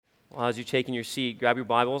Well, as you take in your seat, grab your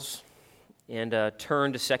Bibles and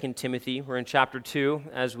turn to 2 Timothy. We're in chapter 2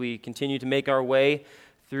 as we continue to make our way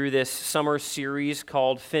through this summer series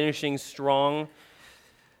called Finishing Strong.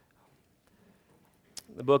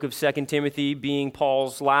 The book of 2 Timothy being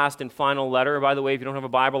Paul's last and final letter. By the way, if you don't have a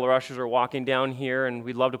Bible, our ushers are walking down here, and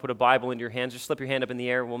we'd love to put a Bible into your hands. Just slip your hand up in the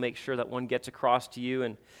air, and we'll make sure that one gets across to you.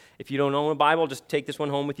 And if you don't own a Bible, just take this one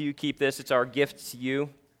home with you. Keep this. It's our gift to you.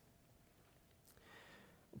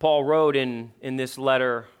 Paul wrote in this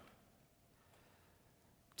letter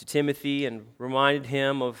to Timothy and reminded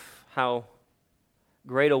him of how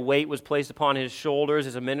great a weight was placed upon his shoulders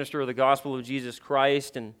as a minister of the gospel of Jesus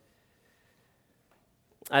Christ. And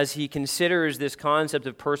as he considers this concept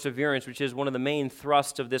of perseverance, which is one of the main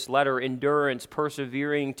thrusts of this letter, endurance,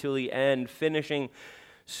 persevering till the end, finishing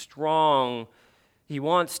strong, he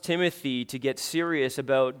wants Timothy to get serious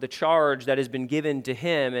about the charge that has been given to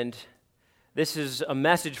him. And this is a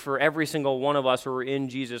message for every single one of us who are in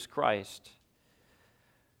Jesus Christ.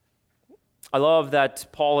 I love that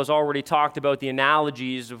Paul has already talked about the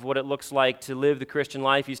analogies of what it looks like to live the Christian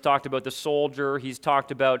life. He's talked about the soldier, he's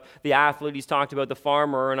talked about the athlete, he's talked about the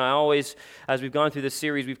farmer, and I always, as we've gone through this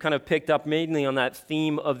series, we've kind of picked up mainly on that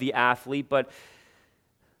theme of the athlete, but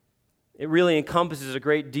it really encompasses a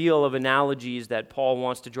great deal of analogies that Paul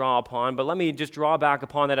wants to draw upon. But let me just draw back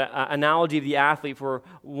upon that analogy of the athlete for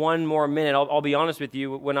one more minute. I'll be honest with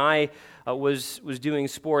you. When I was doing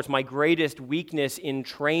sports, my greatest weakness in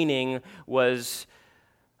training was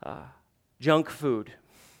junk food.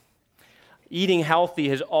 Eating healthy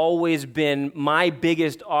has always been my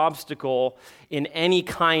biggest obstacle in any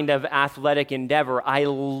kind of athletic endeavor. I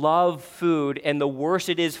love food, and the worse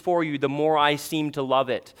it is for you, the more I seem to love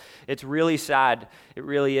it. It's really sad. It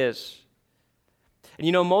really is. And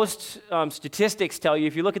you know, most statistics tell you,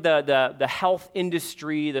 if you look at the health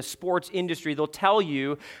industry, the sports industry, they'll tell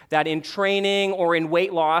you that in training or in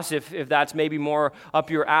weight loss, if that's maybe more up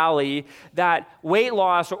your alley, that weight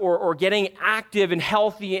loss or getting active and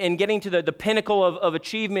healthy and getting to the pinnacle of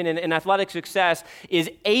achievement and athletic success is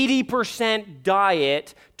 80%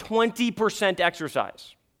 diet, 20%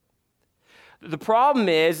 exercise. The problem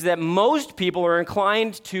is that most people are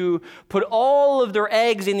inclined to put all of their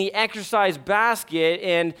eggs in the exercise basket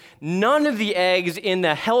and none of the eggs in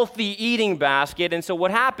the healthy eating basket. And so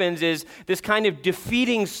what happens is this kind of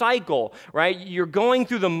defeating cycle, right? You're going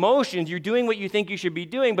through the motions, you're doing what you think you should be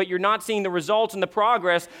doing, but you're not seeing the results and the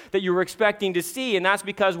progress that you were expecting to see. And that's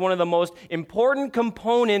because one of the most important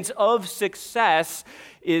components of success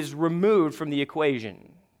is removed from the equation.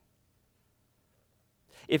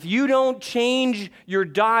 If you don't change your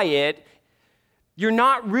diet, you're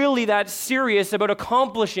not really that serious about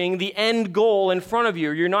accomplishing the end goal in front of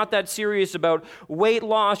you. You're not that serious about weight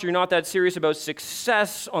loss. You're not that serious about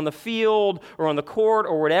success on the field or on the court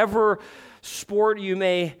or whatever sport you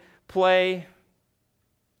may play.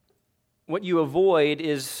 What you avoid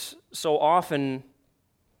is so often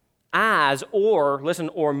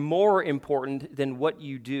or more important than what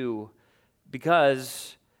you do,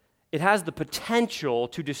 because it has the potential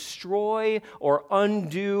to destroy or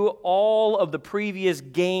undo all of the previous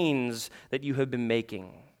gains that you have been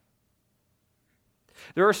making.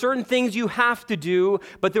 There are certain things you have to do,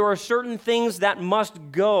 but there are certain things that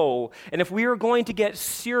must go. And if we are going to get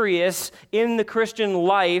serious in the Christian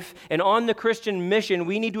life and on the Christian mission,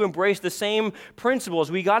 we need to embrace the same principles.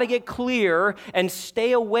 We got to get clear and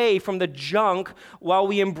stay away from the junk while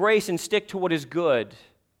we embrace and stick to what is good.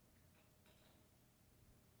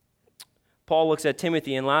 Paul looks at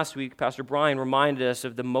Timothy, and last week, Pastor Brian reminded us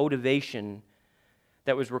of the motivation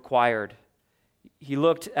that was required. He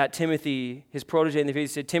looked at Timothy, his protege, and he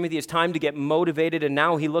said, Timothy, it's time to get motivated. And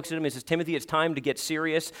now he looks at him and says, Timothy, it's time to get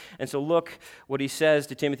serious. And so look what he says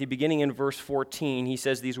to Timothy, beginning in verse 14. He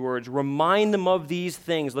says these words, remind them of these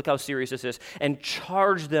things, look how serious this is, and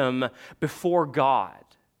charge them before God.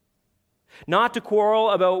 Not to quarrel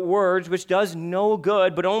about words, which does no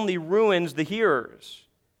good, but only ruins the hearers.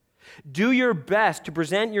 Do your best to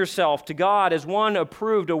present yourself to God as one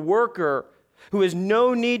approved, a worker who has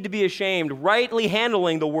no need to be ashamed, rightly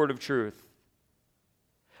handling the word of truth.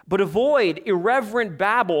 But avoid irreverent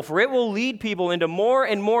babble, for it will lead people into more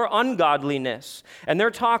and more ungodliness, and their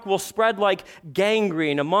talk will spread like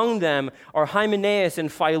gangrene. Among them are Hymenaeus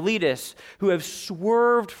and Philetus, who have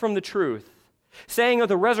swerved from the truth, saying that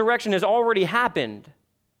the resurrection has already happened.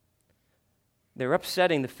 They're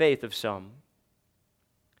upsetting the faith of some.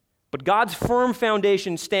 But God's firm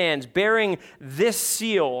foundation stands, bearing this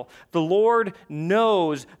seal: the Lord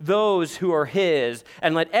knows those who are his,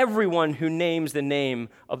 and let everyone who names the name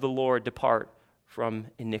of the Lord depart from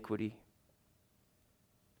iniquity.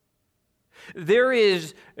 There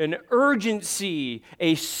is an urgency,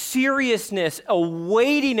 a seriousness, a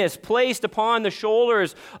weightiness placed upon the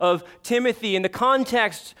shoulders of Timothy. And the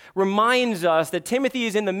context reminds us that Timothy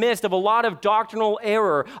is in the midst of a lot of doctrinal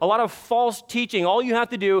error, a lot of false teaching. All you have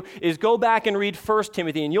to do is go back and read 1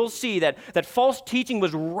 Timothy, and you'll see that false teaching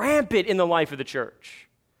was rampant in the life of the church.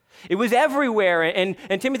 It was everywhere, and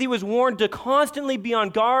Timothy was warned to constantly be on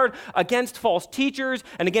guard against false teachers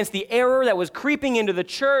and against the error that was creeping into the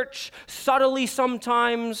church, subtly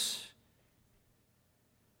sometimes.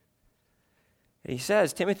 And he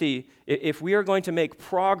says, Timothy, if we are going to make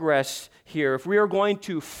progress here, if we are going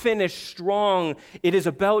to finish strong, it is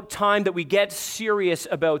about time that we get serious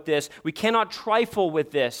about this. We cannot trifle with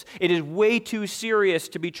this. It is way too serious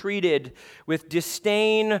to be treated with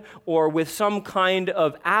disdain or with some kind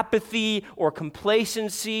of apathy or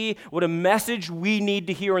complacency. What a message we need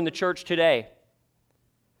to hear in the church today.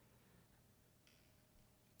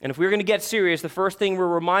 And if we're going to get serious, the first thing we're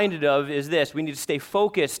reminded of is this. We need to stay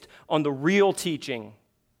focused on the real teaching.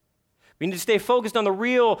 We need to stay focused on the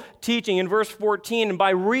real teaching in verse 14. And by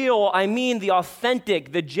real, I mean the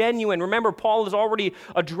authentic, the genuine. Remember, Paul has already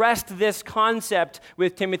addressed this concept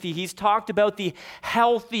with Timothy. He's talked about the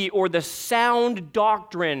healthy or the sound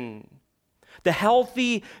doctrine, the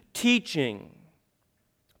healthy teaching.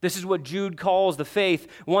 This is what Jude calls the faith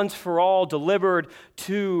once for all delivered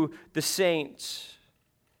to the saints.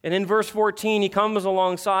 And in verse 14, he comes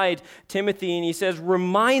alongside Timothy and he says,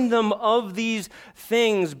 remind them of these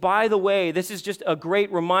things. By the way, this is just a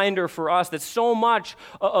great reminder for us that so much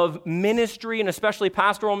of ministry, and especially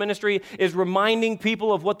pastoral ministry, is reminding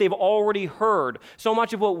people of what they've already heard. So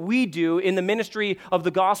much of what we do in the ministry of the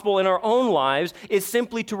gospel in our own lives is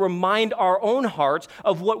simply to remind our own hearts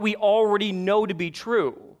of what we already know to be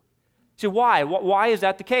true. So why? Why is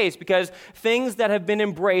that the case? Because things that have been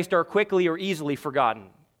embraced are quickly or easily forgotten.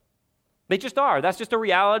 They just are. That's just a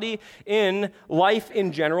reality in life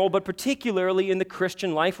in general, but particularly in the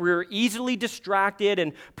Christian life. We're easily distracted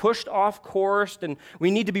and pushed off course, and we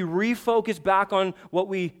need to be refocused back on what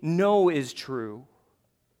we know is true.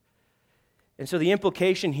 And so the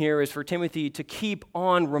implication here is for Timothy to keep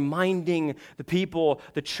on reminding the people,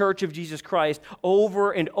 the church of Jesus Christ,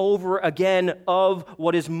 over and over again of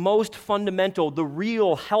what is most fundamental, the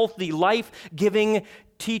real, healthy, life-giving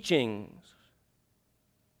teaching.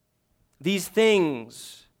 These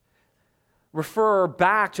things refer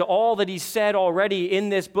back to all that he's said already in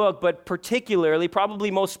this book, but particularly,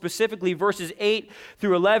 probably most specifically, verses 8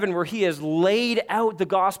 through 11, where he has laid out the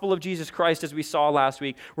gospel of Jesus Christ as we saw last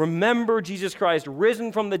week. Remember Jesus Christ,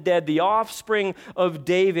 risen from the dead, the offspring of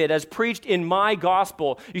David, as preached in my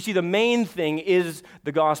gospel. You see, the main thing is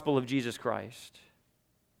the gospel of Jesus Christ.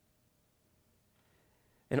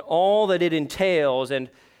 And all that it entails,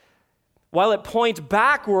 and while it points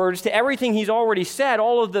backwards to everything he's already said,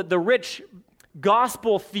 all of the rich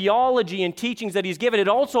gospel theology and teachings that he's given, it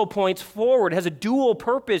also points forward. It has a dual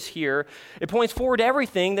purpose here. It points forward to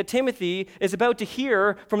everything that Timothy is about to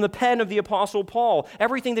hear from the pen of the Apostle Paul,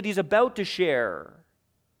 everything that he's about to share.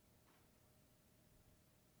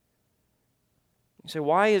 You say,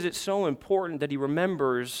 why is it so important that he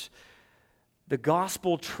remembers the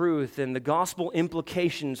gospel truth and the gospel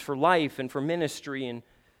implications for life and for ministry? And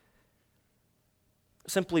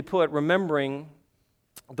simply put, remembering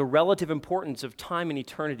the relative importance of time and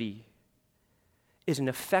eternity is an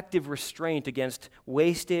effective restraint against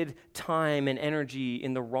wasted time and energy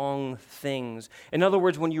in the wrong things. In other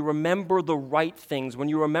words, when you remember the right things, when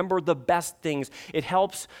you remember the best things, it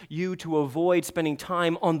helps you to avoid spending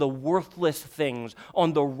time on the worthless things,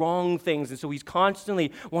 on the wrong things. And so he's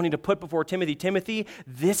constantly wanting to put before Timothy,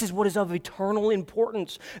 this is what is of eternal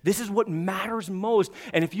importance. This is what matters most.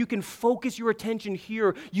 And if you can focus your attention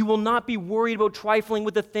here, you will not be worried about trifling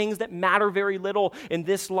with the things that matter very little in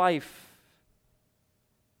this life.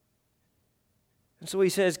 And so he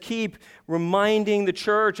says, keep reminding the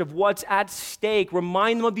church of what's at stake.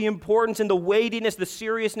 Remind them of the importance and the weightiness, the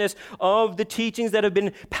seriousness of the teachings that have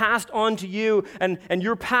been passed on to you. And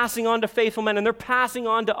you're passing on to faithful men, and they're passing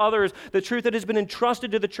on to others the truth that has been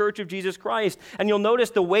entrusted to the church of Jesus Christ. And you'll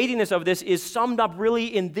notice the weightiness of this is summed up really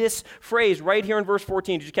in this phrase right here in verse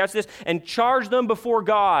 14. Did you catch this? And charge them before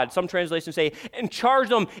God. Some translations say, and charge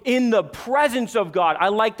them in the presence of God. I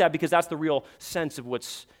like that because that's the real sense of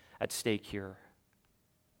what's at stake here.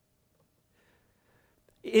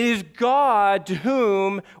 It is God to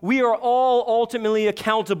whom we are all ultimately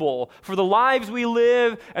accountable for the lives we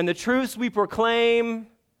live and the truths we proclaim.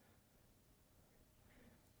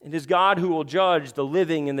 It is God who will judge the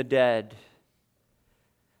living and the dead.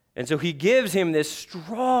 And so he gives him this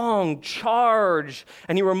strong charge,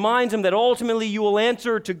 and he reminds him that ultimately you will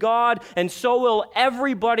answer to God, and so will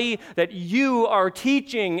everybody that you are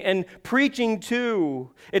teaching and preaching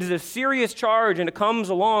to. It is a serious charge, and it comes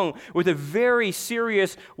along with a very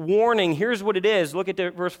serious warning. Here's what it is. Look at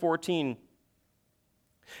verse 14.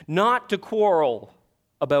 Not to quarrel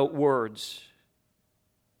about words.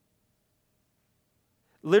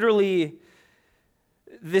 Literally,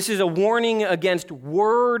 this is a warning against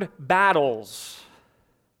word battles.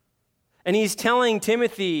 And he's telling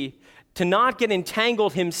Timothy to not get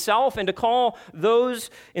entangled himself and to call those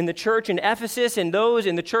in the church in Ephesus and those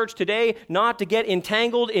in the church today not to get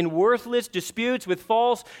entangled in worthless disputes with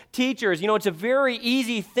false teachers. You know, it's a very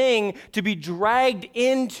easy thing to be dragged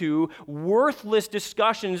into worthless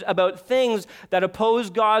discussions about things that oppose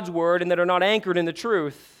God's word and that are not anchored in the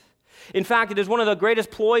truth. In fact, it is one of the greatest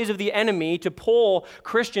ploys of the enemy to pull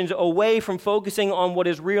Christians away from focusing on what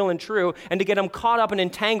is real and true and to get them caught up and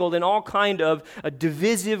entangled in all kind of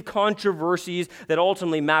divisive controversies that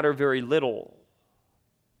ultimately matter very little.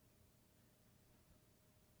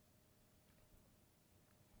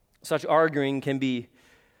 Such arguing can be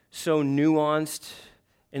so nuanced,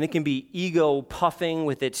 and it can be ego-puffing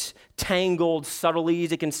with its tangled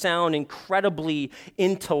subtleties. It can sound incredibly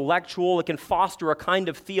intellectual. It can foster a kind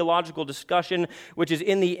of theological discussion, which is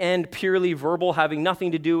in the end purely verbal, having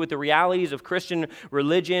nothing to do with the realities of Christian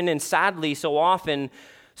religion. And sadly, so often,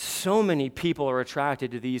 so many people are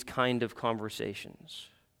attracted to these kind of conversations.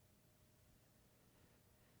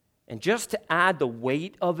 And just to add the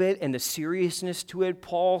weight of it and the seriousness to it,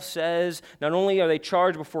 Paul says, not only are they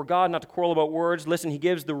charged before God not to quarrel about words, listen, he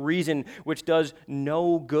gives the reason which does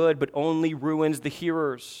no good but only ruins the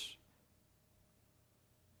hearers.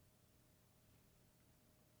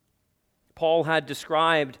 Paul had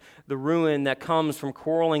described the ruin that comes from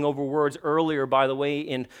quarreling over words earlier, by the way,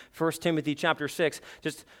 in 1 Timothy chapter 6.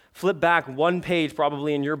 Just flip back one page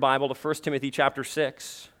probably in your Bible to 1 Timothy chapter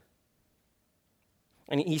 6.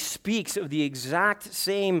 And he speaks of the exact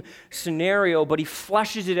same scenario, but he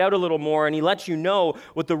fleshes it out a little more, and he lets you know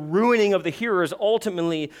what the ruining of the hearers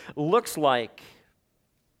ultimately looks like.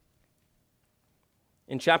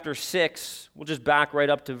 In chapter 6, we'll just back right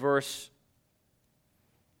up to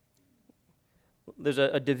there's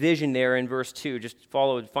a division there in verse 2. Just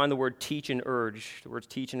find the word teach and urge. The words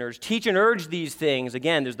teach and urge. Teach and urge these things.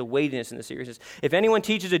 Again, there's the weightiness and the seriousness. If anyone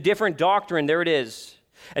teaches a different doctrine, there it is,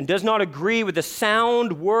 and does not agree with the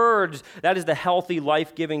sound words, that is the healthy,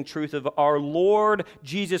 life-giving truth of our Lord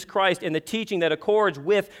Jesus Christ and the teaching that accords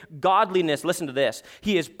with godliness. Listen to this.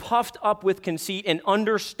 He is puffed up with conceit and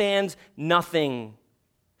understands nothing.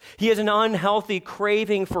 He has an unhealthy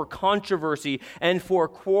craving for controversy and for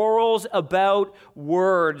quarrels about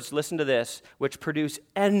words, listen to this, which produce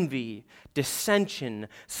envy, dissension,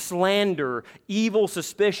 slander, evil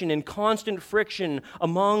suspicion, and constant friction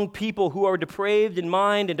among people who are depraved in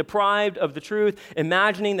mind and deprived of the truth,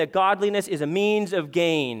 imagining that godliness is a means of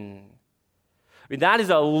gain. I mean, that is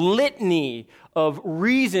a litany of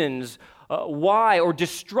reasons why, or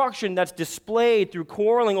destruction that's displayed through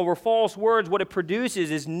quarreling over false words. What it produces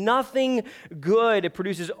is nothing good. It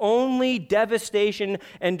produces only devastation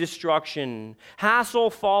and destruction.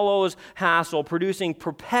 Hassle follows hassle, producing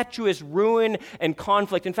perpetuous ruin and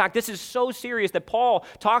conflict. In fact, this is so serious that Paul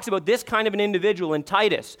talks about this kind of an individual in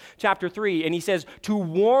Titus chapter 3, and he says, to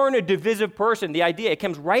warn a divisive person. The idea, it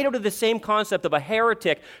comes right out of the same concept of a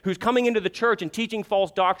heretic who's coming into the church and teaching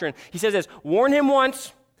false doctrine. He says this, warn him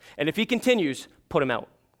once, and if he continues, put him out.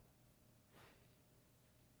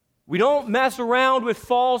 We don't mess around with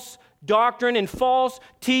false doctrine and false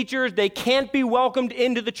teachers. They can't be welcomed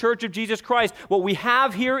into the church of Jesus Christ. What we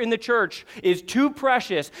have here in the church is too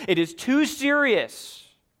precious. It is too serious.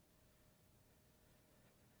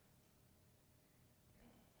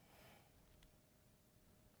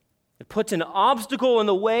 It puts an obstacle in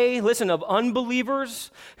the way, listen, of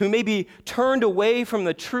unbelievers who may be turned away from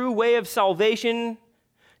the true way of salvation,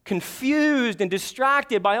 confused and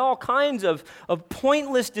distracted by all kinds of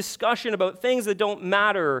pointless discussion about things that don't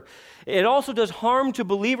matter. It also does harm to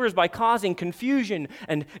believers by causing confusion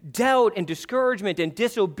and doubt and discouragement and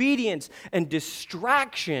disobedience and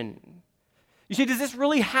distraction. You see, does this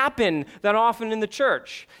really happen that often in the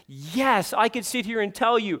church? Yes, I could sit here and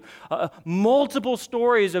tell you multiple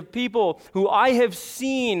stories of people who I have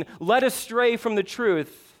seen led astray from the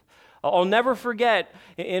truth. I'll never forget,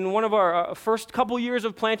 in one of our first couple years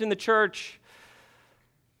of planting the church,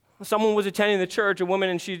 someone was attending the church, a woman,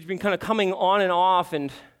 and she'd been kind of coming on and off,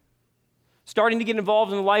 and starting to get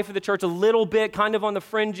involved in the life of the church a little bit, kind of on the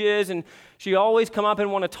fringes, and she'd always come up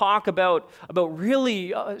and want to talk about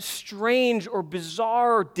really strange or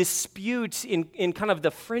bizarre disputes in kind of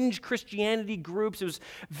the fringe Christianity groups. It was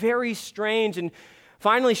very strange, and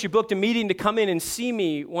finally she booked a meeting to come in and see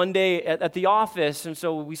me one day at the office, and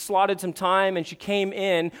so we slotted some time, and she came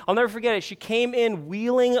in. I'll never forget it. She came in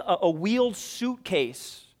wheeling a wheeled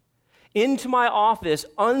suitcase into my office,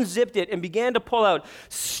 unzipped it, and began to pull out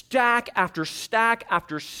stack after stack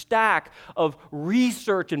after stack of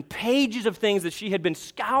research and pages of things that she had been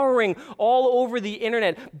scouring all over the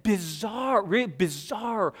internet. Bizarre,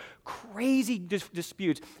 crazy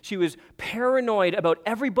disputes. She was paranoid about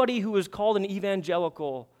everybody who was called an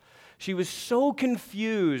evangelical. She was so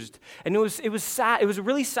confused, and it was sad. It was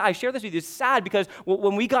really sad. I share this with you. It's sad because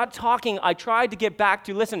when we got talking, I tried to get back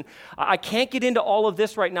to, listen, I can't get into all of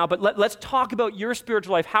this right now, but let's talk about your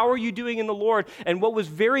spiritual life. How are you doing in the Lord? And what was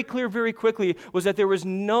very clear very quickly was that there was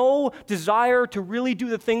no desire to really do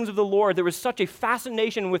the things of the Lord. There was such a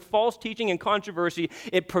fascination with false teaching and controversy.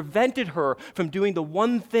 It prevented her from doing the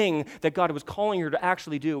one thing that God was calling her to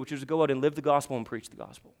actually do, which was to go out and live the gospel and preach the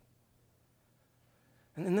gospel.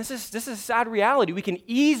 And this is a sad reality. We can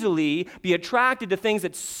easily be attracted to things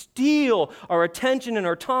that steal our attention and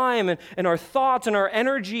our time and our thoughts and our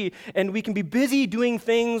energy, and we can be busy doing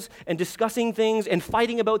things and discussing things and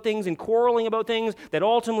fighting about things and quarreling about things that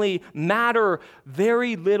ultimately matter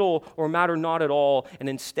very little or matter not at all, and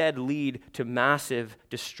instead lead to massive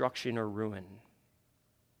destruction or ruin.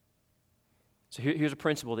 So here's a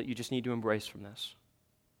principle that you just need to embrace from this.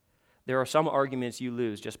 There are some arguments you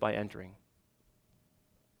lose just by entering.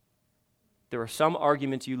 There are some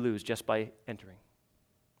arguments you lose just by entering.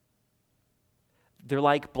 They're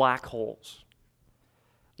like black holes.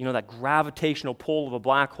 You know, that gravitational pull of a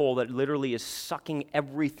black hole that literally is sucking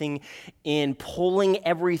everything in, pulling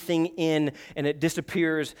everything in, and it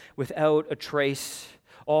disappears without a trace.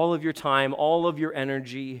 All of your time, all of your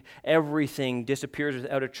energy, everything disappears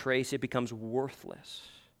without a trace. It becomes worthless.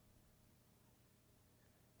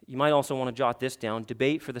 You might also want to jot this down.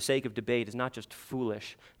 Debate for the sake of debate is not just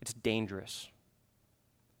foolish, it's dangerous.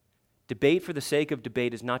 Debate for the sake of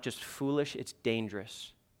debate is not just foolish, it's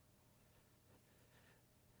dangerous.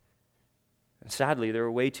 And sadly, there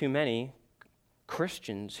are way too many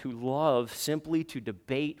Christians who love simply to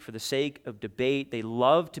debate for the sake of debate. They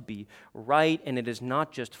love to be right, and it is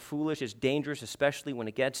not just foolish, it's dangerous, especially when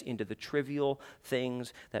it gets into the trivial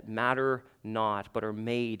things that matter not, but are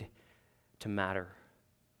made to matter.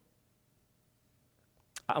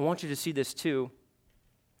 I want you to see this too.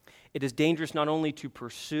 It is dangerous not only to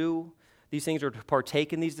pursue these things or to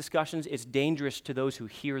partake in these discussions, it's dangerous to those who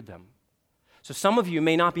hear them. So some of you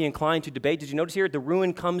may not be inclined to debate. Did you notice here? The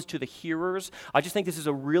ruin comes to the hearers. I just think this is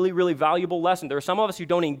a really, really valuable lesson. There are some of us who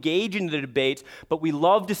don't engage in the debates, but we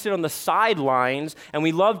love to sit on the sidelines and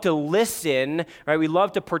we love to listen, right? We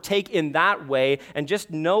love to partake in that way. And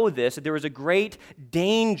just know this, that there is a great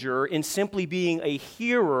danger in simply being a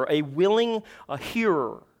hearer, a willing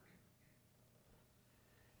hearer.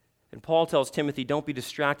 And Paul tells Timothy, don't be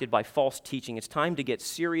distracted by false teaching. It's time to get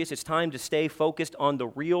serious. It's time to stay focused on the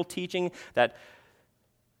real teaching that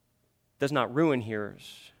does not ruin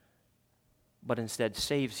hearers, but instead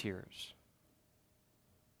saves hearers.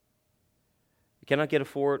 We cannot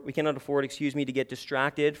afford, to get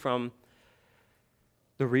distracted from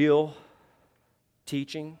the real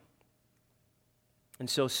teaching. And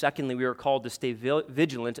so, secondly, we are called to stay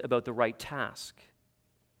vigilant about the right task.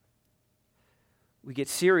 We get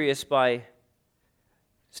serious by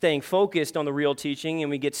staying focused on the real teaching,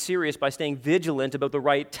 and we get serious by staying vigilant about the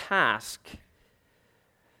right task.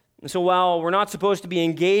 And so while we're not supposed to be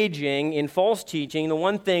engaging in false teaching, the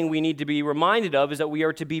one thing we need to be reminded of is that we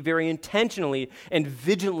are to be very intentionally and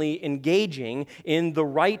vigilantly engaging in the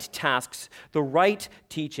right tasks, the right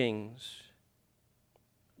teachings.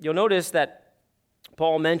 You'll notice that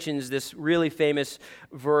Paul mentions this really famous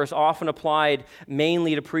verse, often applied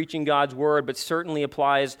mainly to preaching God's word, but certainly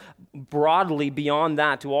applies broadly beyond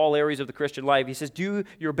that to all areas of the Christian life. He says, do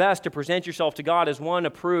your best to present yourself to God as one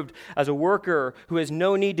approved, as a worker who has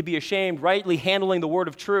no need to be ashamed, rightly handling the word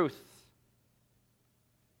of truth.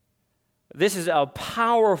 This is a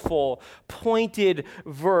powerful, pointed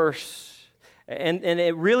verse. And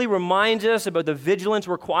it really reminds us about the vigilance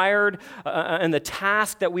required and the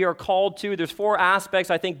task that we are called to. There's 4 aspects,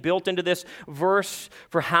 I think, built into this verse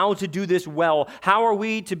for how to do this well. How are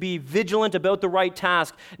we to be vigilant about the right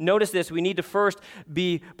task? Notice this, we need to first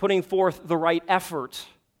be putting forth the right effort.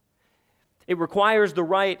 It requires the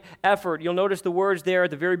right effort. You'll notice the words there at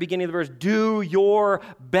the very beginning of the verse, do your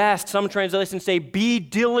best. Some translations say, be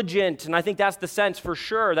diligent. And I think that's the sense for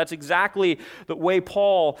sure. That's exactly the way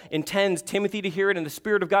Paul intends Timothy to hear it, and the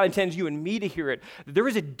Spirit of God intends you and me to hear it. There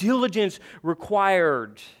is a diligence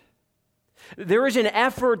required. There is an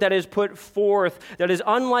effort that is put forth that is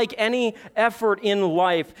unlike any effort in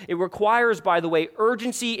life. It requires, by the way,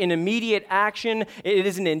 urgency and immediate action. It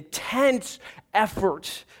is an intense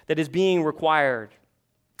effort that is being required.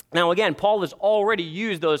 Now, again, Paul has already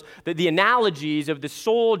used the analogies of the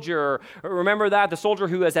soldier. Remember that? The soldier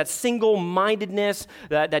who has that single-mindedness,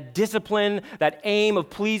 that discipline, that aim of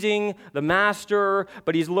pleasing the master.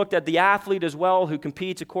 But he's looked at the athlete as well who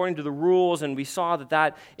competes according to the rules, and we saw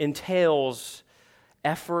that entails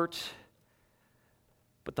effort.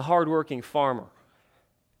 But the hardworking farmer,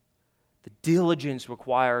 the diligence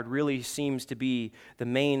required really seems to be the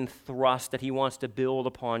main thrust that he wants to build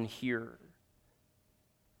upon here.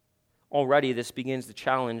 Already, this begins to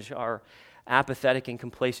challenge our apathetic and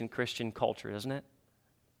complacent Christian culture, doesn't it?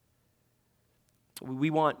 We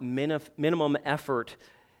want minimum effort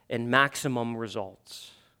and maximum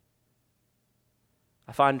results.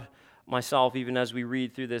 I find myself, even as we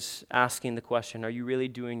read through this, asking the question, are you really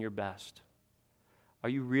doing your best? Are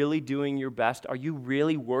you really doing your best? Are you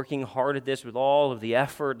really working hard at this with all of the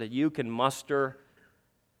effort that you can muster?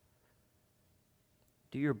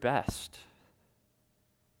 Do your best.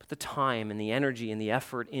 The time and the energy and the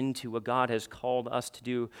effort into what God has called us to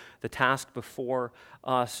do, the task before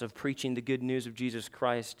us of preaching the good news of Jesus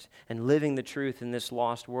Christ and living the truth in this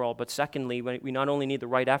lost world. But secondly, we not only need the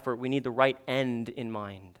right effort, we need the right end in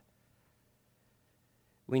mind.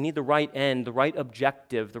 We need the right end, the right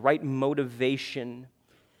objective, the right motivation.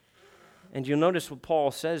 And you'll notice what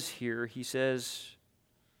Paul says here. He says,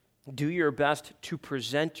 do your best to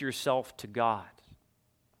present yourself to God.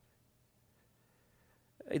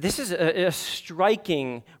 This is a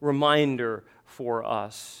striking reminder for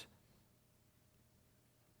us.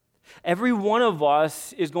 Every one of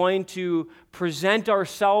us is going to present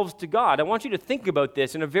ourselves to God. I want you to think about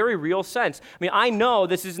this in a very real sense. I mean, I know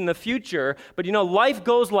this is in the future, but life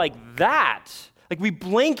goes like that. Like we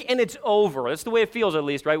blink and it's over. That's the way it feels, at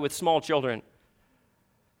least, right, with small children.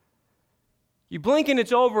 You blink and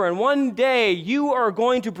it's over, and one day you are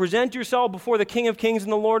going to present yourself before the King of Kings and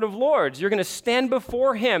the Lord of Lords. You're going to stand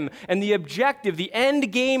before Him, and the objective, the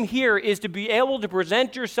end game here is to be able to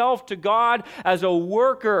present yourself to God as a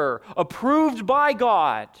worker approved by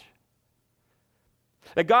God.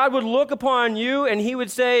 That God would look upon you and He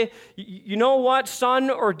would say, you know what, son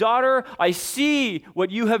or daughter, I see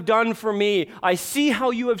what you have done for me. I see how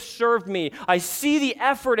you have served me. I see the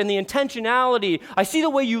effort and the intentionality. I see the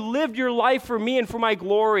way you lived your life for me and for my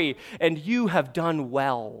glory, and you have done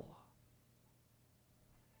well.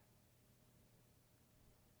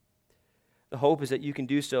 The hope is that you can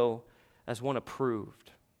do so as one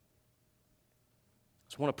approved.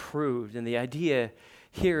 As one approved, and the idea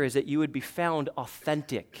here is that you would be found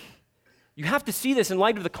authentic. You have to see this in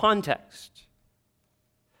light of the context.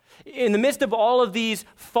 In the midst of all of these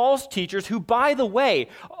false teachers who, by the way,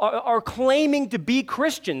 are claiming to be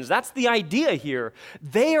Christians, that's the idea here.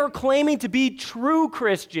 They are claiming to be true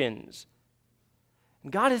Christians.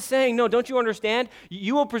 And God is saying, no, don't you understand?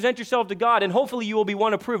 You will present yourself to God, and hopefully you will be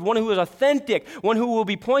one approved, one who is authentic, one who will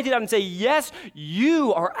be pointed out and say, yes,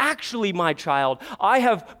 you are actually my child. I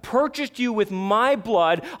have purchased you with my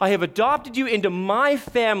blood. I have adopted you into my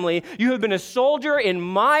family. You have been a soldier in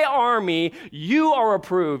my army. You are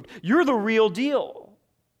approved. You're the real deal.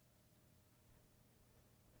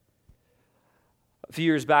 A few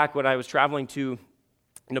years back when I was traveling to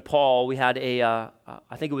Nepal, we had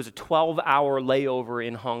I think it was a 12-hour layover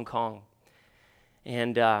in Hong Kong.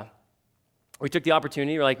 And we took the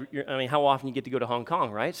opportunity. We're like, how often you get to go to Hong Kong,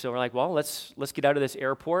 right? So we're like, well, let's get out of this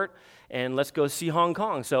airport and let's go see Hong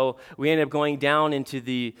Kong. So we ended up going down into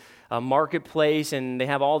the marketplace, and they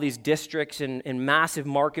have all these districts and massive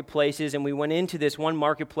marketplaces. And we went into this one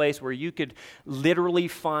marketplace where you could literally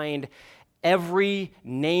find every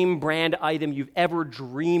name brand item you've ever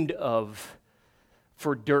dreamed of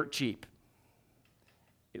for dirt cheap.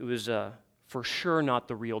 It was for sure not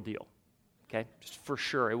the real deal, okay? Just for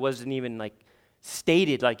sure. It wasn't even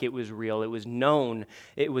stated like it was real. It was known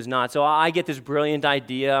it was not. So I get this brilliant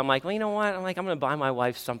idea. I'm like, well, you know what? I'm going to buy my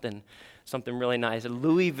wife something really nice. A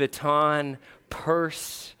Louis Vuitton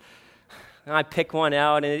purse. And I pick one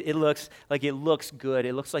out, and it looks good.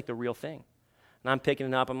 It looks like the real thing. And I'm picking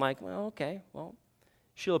it up. I'm like, well, okay. Well,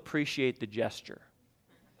 she'll appreciate the gesture.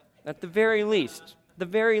 At the very least. The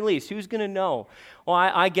very least, who's going to know? Well,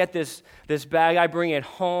 I get this bag, I bring it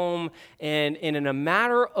home, and in a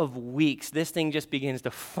matter of weeks, this thing just begins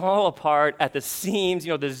to fall apart at the seams.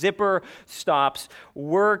 The zipper stops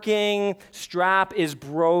working, strap is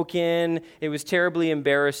broken. It was terribly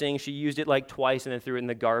embarrassing. She used it like twice and then threw it in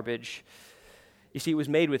the garbage. You see, it was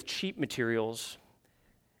made with cheap materials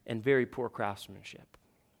and very poor craftsmanship.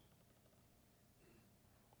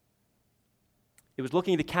 It was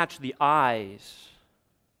looking to catch the eyes.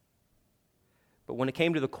 But when it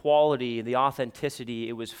came to the quality and the authenticity,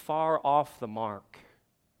 it was far off the mark.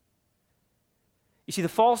 You see, the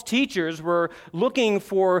false teachers were looking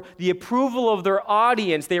for the approval of their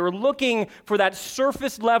audience. They were looking for that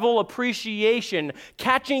surface level appreciation,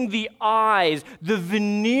 catching the eyes, the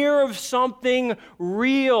veneer of something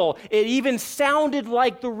real. It even sounded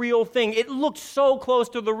like the real thing. It looked so close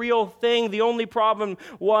to the real thing. The only problem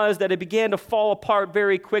was that it began to fall apart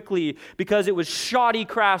very quickly because it was shoddy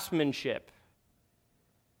craftsmanship.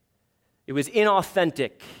 It was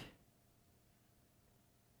inauthentic.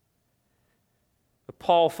 But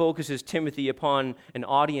Paul focuses Timothy upon an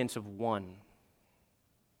audience of one.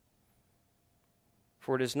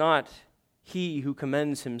 For it is not he who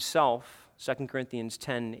commends himself, 2 Corinthians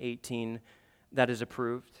 10:18, that is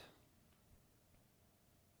approved,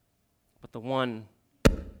 but the one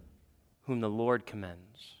whom the Lord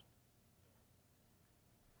commends.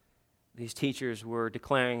 These teachers were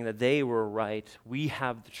declaring that they were right, we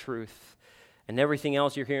have the truth, and everything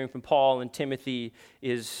else you're hearing from Paul and Timothy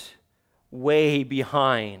is way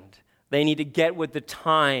behind. They need to get with the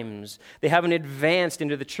times. They haven't advanced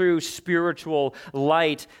into the true spiritual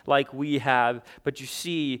light like we have. But you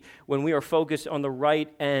see, when we are focused on the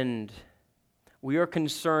right end, we are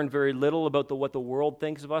concerned very little about what the world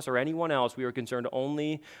thinks of us or anyone else. We are concerned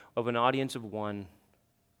only of an audience of one.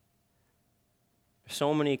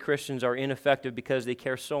 So many Christians are ineffective because they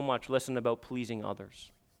care so much, listen, about pleasing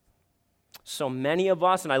others. So many of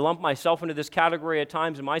us, and I lump myself into this category at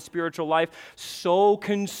times in my spiritual life, so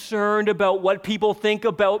concerned about what people think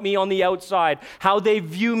about me on the outside, how they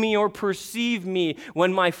view me or perceive me,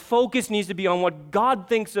 when my focus needs to be on what God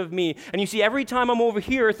thinks of me. And you see, every time I'm over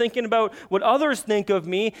here thinking about what others think of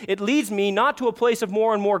me, it leads me not to a place of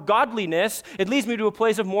more and more godliness, it leads me to a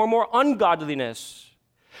place of more and more ungodliness.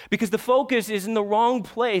 Because the focus is in the wrong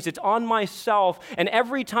place. It's on myself. And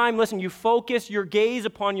every time, listen, you focus your gaze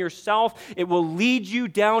upon yourself, it will lead you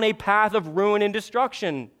down a path of ruin and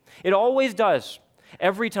destruction. It always does.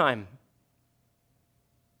 Every time.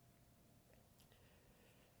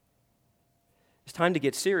 It's time to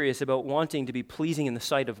get serious about wanting to be pleasing in the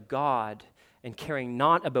sight of God and caring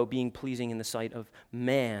not about being pleasing in the sight of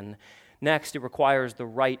man. Next, it requires the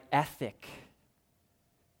right ethic.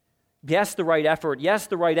 Yes, the right effort. Yes,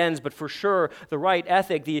 the right ends, but for sure, the right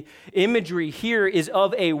ethic. The imagery here is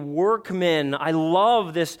of a workman. I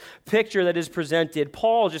love this picture that is presented.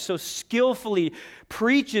 Paul just so skillfully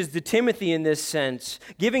preaches to Timothy in this sense,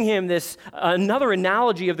 giving him this another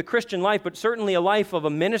analogy of the Christian life, but certainly a life of a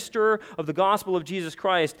minister of the gospel of Jesus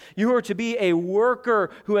Christ. You are to be a worker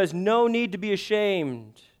who has no need to be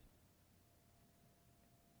ashamed.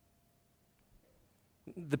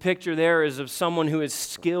 The picture there is of someone who is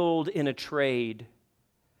skilled in a trade.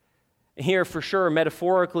 Here, for sure,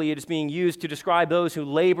 metaphorically, it is being used to describe those who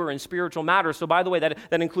labor in spiritual matters. So, by the way, that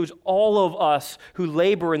includes all of us who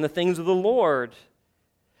labor in the things of the Lord.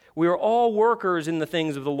 We are all workers in the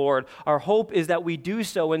things of the Lord. Our hope is that we do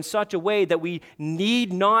so in such a way that we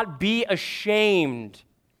need not be ashamed.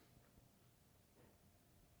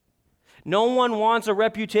 No one wants a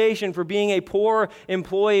reputation for being a poor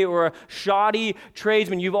employee or a shoddy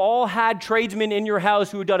tradesman. You've all had tradesmen in your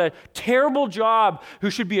house who have done a terrible job,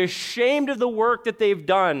 who should be ashamed of the work that they've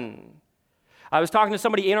done. I was talking to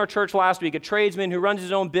somebody in our church last week, a tradesman who runs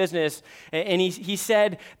his own business, and he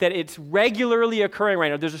said that it's regularly occurring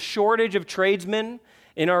right now. There's a shortage of tradesmen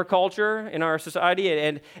in our culture, in our society,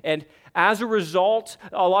 and as a result,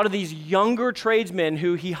 a lot of these younger tradesmen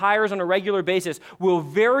who he hires on a regular basis will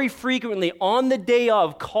very frequently, on the day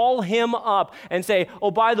of, call him up and say,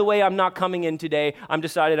 oh, by the way, I'm not coming in today. I'm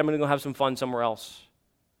decided I'm going to go have some fun somewhere else.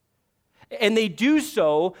 And they do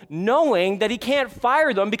so knowing that he can't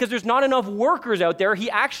fire them because there's not enough workers out there. He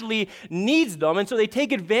actually needs them. And so they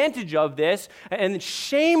take advantage of this, and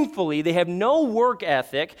shamefully, they have no work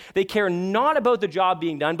ethic. They care not about the job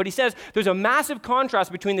being done. But he says there's a massive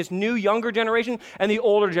contrast between this new younger generation and the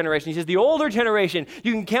older generation. He says the older generation,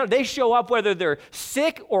 you can count, they show up whether they're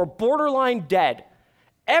sick or borderline dead.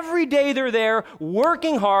 Every day they're there,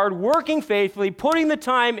 working hard, working faithfully, putting the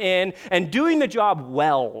time in, and doing the job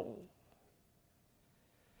well.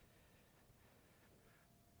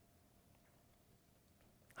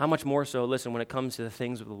 How much more so, listen, when it comes to the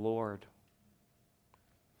things of the Lord?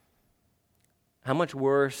 How much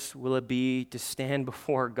worse will it be to stand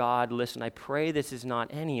before God? Listen, I pray this is not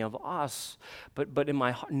any of us, but in my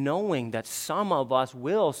heart, knowing that some of us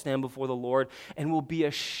will stand before the Lord and will be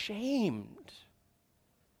ashamed.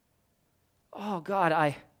 Oh, God,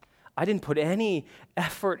 I didn't put any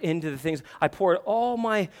effort into the things. I poured all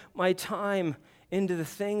my time into the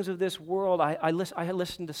things of this world. I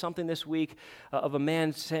listened to something this week of a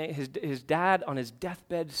man saying his dad on his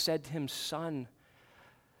deathbed said to him, Son,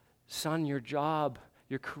 your job,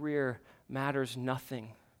 your career matters nothing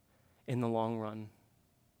in the long run.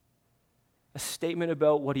 A statement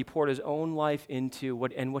about what he poured his own life into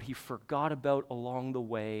and what he forgot about along the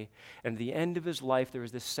way. And at the end of his life, there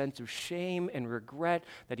was this sense of shame and regret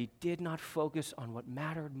that he did not focus on what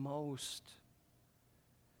mattered most.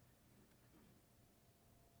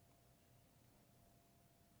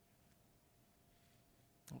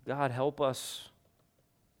 God, help us.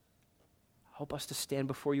 Help us to stand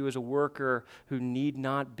before you as a worker who need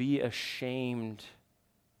not be ashamed.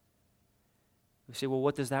 We say, well,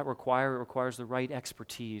 what does that require? It requires the right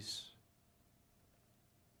expertise.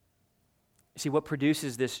 You see, what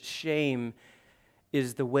produces this shame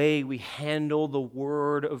is the way we handle the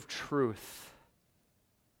word of truth.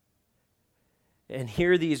 And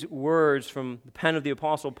hear these words from the pen of the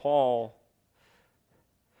Apostle Paul.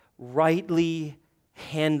 Rightly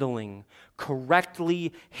handling,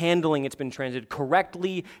 correctly handling, it's been translated,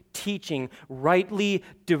 correctly teaching, rightly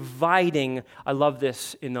dividing. I love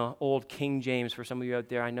this in the old King James for some of you out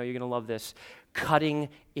there. I know you're going to love this. Cutting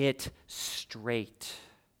it straight.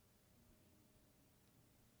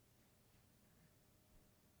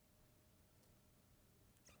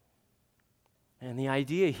 And the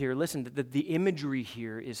idea here, listen, the imagery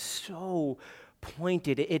here is so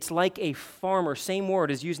pointed. It's like a farmer, same word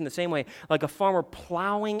is used in the same way, like a farmer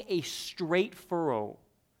plowing a straight furrow,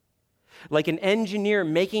 like an engineer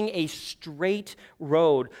making a straight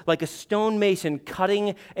road, like a stonemason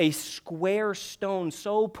cutting a square stone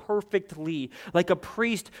so perfectly, like a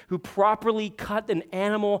priest who properly cut an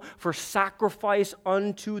animal for sacrifice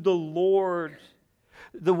unto the Lord.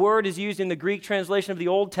 The word is used in the Greek translation of the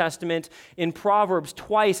Old Testament in Proverbs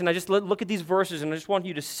twice, and I just look at these verses, and I just want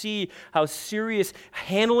you to see how serious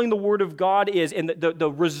handling the Word of God is and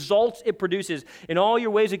the results it produces. In all your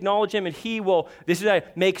ways acknowledge Him, and He will,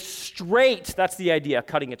 make straight, that's the idea,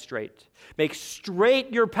 cutting it straight. Make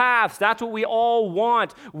straight your paths. That's what we all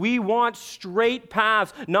want. We want straight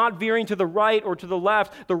paths, not veering to the right or to the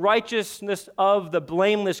left. The righteousness of the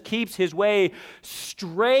blameless keeps his way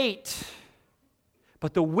straight.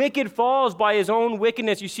 But the wicked falls by his own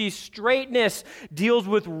wickedness. You see, straightness deals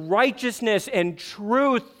with righteousness and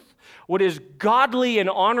truth, what is godly and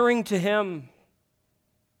honoring to Him.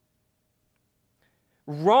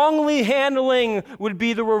 Wrongly handling would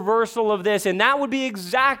be the reversal of this, and that would be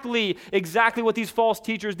exactly what these false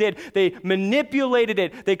teachers did. They manipulated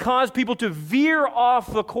it. They caused people to veer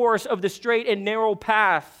off the course of the straight and narrow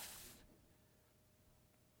path.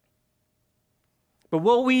 But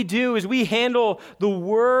what we do is we handle the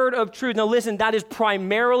word of truth. Now listen, that is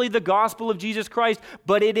primarily the gospel of Jesus Christ,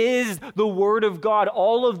 but it is the word of God.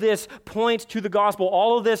 All of this points to the gospel.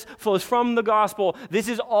 All of this flows from the gospel. This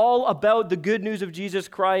is all about the good news of Jesus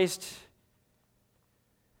Christ.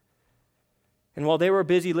 And while they were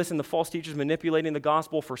busy, listen, the false teachers manipulating the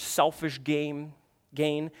gospel for selfish gain,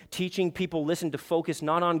 teaching people, listen, to focus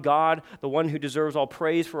not on God, the one who deserves all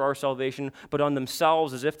praise for our salvation, but on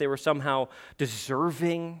themselves as if they were somehow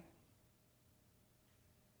deserving.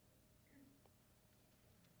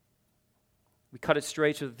 We cut it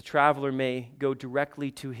straight so that the traveler may go directly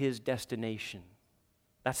to his destination.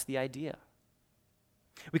 That's the idea.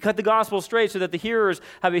 We cut the gospel straight so that the hearers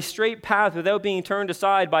have a straight path without being turned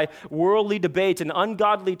aside by worldly debates and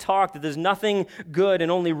ungodly talk that does nothing good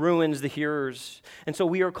and only ruins the hearers. And so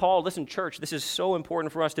we are called, listen, church, this is so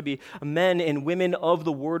important for us to be men and women of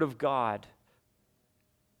the Word of God.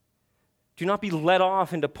 Do not be led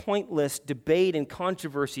off into pointless debate and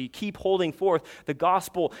controversy. Keep holding forth the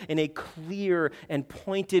gospel in a clear and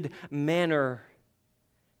pointed manner.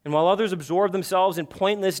 And while others absorb themselves in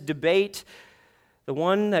pointless debate, the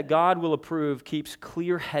one that God will approve keeps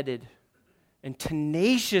clear-headed and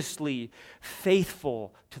tenaciously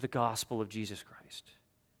faithful to the gospel of Jesus Christ.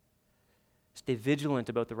 Stay vigilant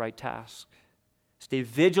about the right task. Stay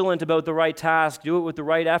vigilant about the right task. Do it with the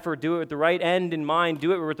right effort. Do it with the right end in mind.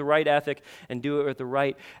 Do it with the right ethic. And do it with the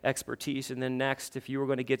right expertise. And then next, if you were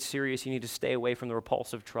going to get serious, you need to stay away from the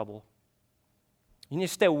repulsive trouble. You need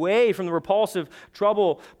to stay away from the repulsive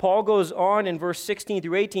trouble. Paul goes on in verse 16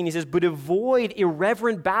 through 18. He says, but avoid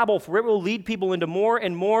irreverent babble, for it will lead people into more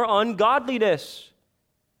and more ungodliness.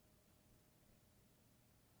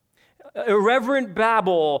 Irreverent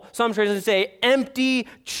babble, some translations say empty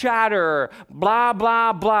chatter, blah,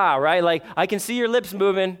 blah, blah, right? Like, I can see your lips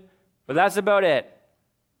moving, but that's about it.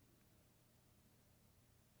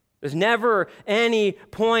 There's never any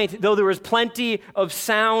point, though there is plenty of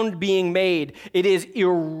sound being made. It is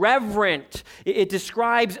irreverent. It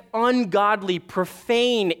describes ungodly,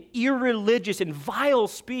 profane, irreligious, and vile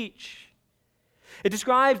speech. It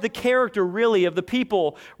describes the character, really, of the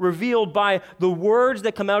people revealed by the words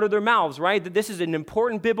that come out of their mouths, right? That this is an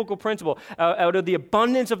important biblical principle. Out of the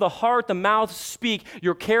abundance of the heart, the mouth speak.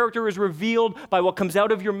 Your character is revealed by what comes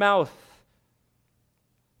out of your mouth.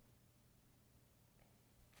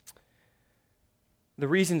 The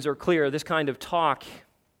reasons are clear. This kind of talk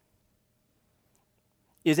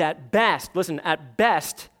is at best, listen, at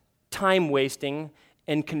best, time-wasting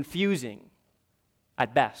and confusing.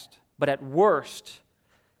 At best. But at worst,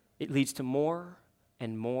 it leads to more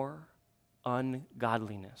and more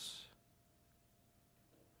ungodliness.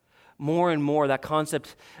 More and more, that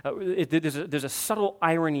concept, there's a subtle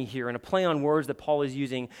irony here and a play on words that Paul is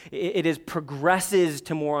using. It is progresses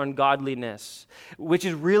to more ungodliness, which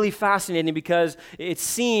is really fascinating because it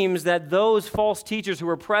seems that those false teachers who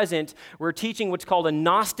were present were teaching what's called a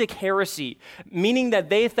Gnostic heresy, meaning that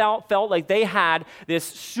they felt like they had this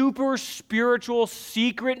super spiritual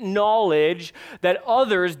secret knowledge that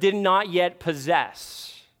others did not yet possess.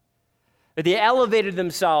 They elevated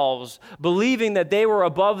themselves, believing that they were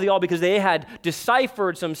above the all because they had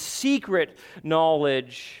deciphered some secret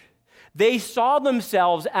knowledge. They saw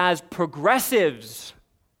themselves as progressives.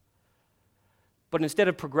 But instead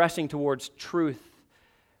of progressing towards truth,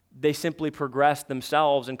 they simply progressed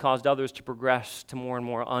themselves and caused others to progress to more and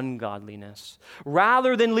more ungodliness.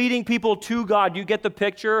 Rather than leading people to God, you get the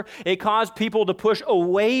picture? It caused people to push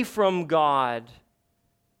away from God.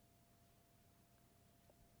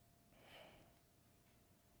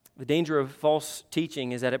 The danger of false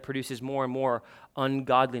teaching is that it produces more and more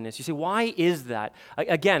ungodliness. You say, why is that?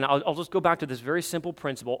 Again, I'll just go back to this very simple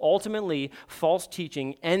principle. Ultimately, false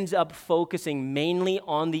teaching ends up focusing mainly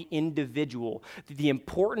on the individual. The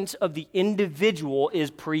importance of the individual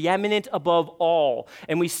is preeminent above all.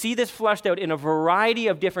 And we see this fleshed out in a variety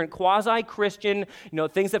of different quasi-Christian,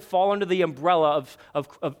 things that fall under the umbrella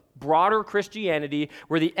of broader Christianity,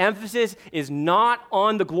 where the emphasis is not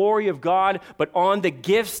on the glory of God, but on the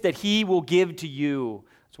gifts that He will give to you.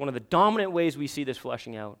 It's one of the dominant ways we see this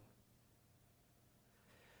fleshing out.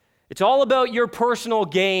 It's all about your personal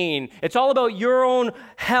gain. It's all about your own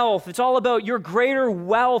health. It's all about your greater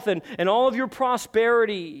wealth and all of your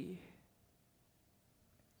prosperity.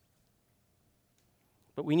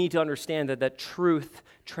 But we need to understand that truth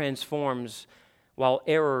transforms while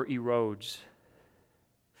error erodes.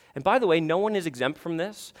 And by the way, no one is exempt from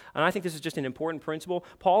this, and I think this is just an important principle.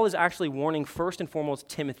 Paul is actually warning first and foremost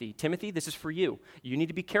Timothy. Timothy, this is for you. You need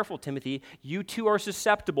to be careful, Timothy. You too are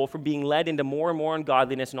susceptible from being led into more and more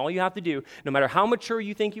ungodliness, and all you have to do, no matter how mature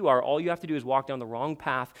you think you are, all you have to do is walk down the wrong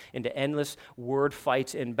path into endless word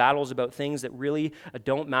fights and battles about things that really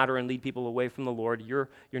don't matter and lead people away from the Lord. You're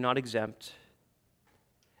not exempt.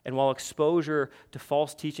 And while exposure to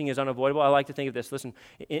false teaching is unavoidable, I like to think of this. Listen,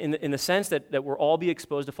 in the sense that we'll all be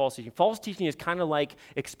exposed to false teaching. False teaching is kind of like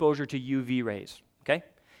exposure to UV rays, okay?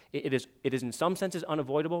 It is in some senses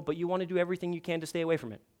unavoidable, but you want to do everything you can to stay away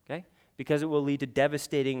from it, okay? Because it will lead to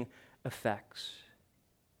devastating effects.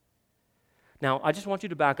 Now, I just want you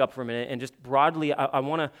to back up for a minute and just broadly,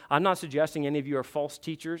 I'm not suggesting any of you are false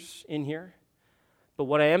teachers in here, but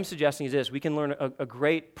what I am suggesting is this. We can learn a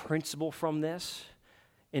great principle from this.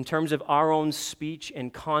 In terms of our own speech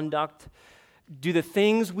and conduct, do the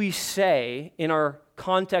things we say in our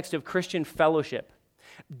context of Christian fellowship,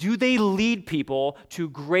 do they lead people to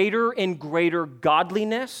greater and greater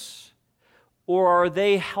godliness, or are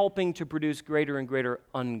they helping to produce greater and greater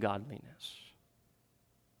ungodliness?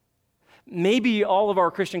 Maybe all of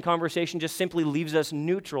our Christian conversation just simply leaves us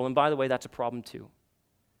neutral, and by the way, that's a problem too.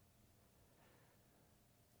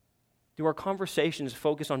 Do our conversations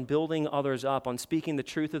focus on building others up, on speaking the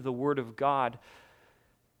truth of the Word of God,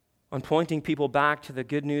 on pointing people back to the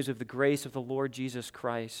good news of the grace of the Lord Jesus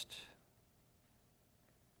Christ?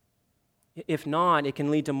 If not, it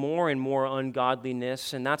can lead to more and more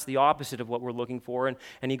ungodliness, and that's the opposite of what we're looking for.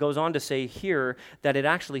 And he goes on to say here that it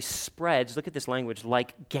actually spreads, look at this language,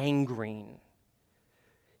 like gangrene.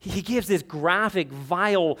 He gives this graphic,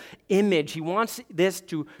 vile image. He wants this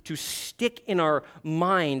to stick in our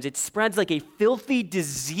minds. It spreads like a filthy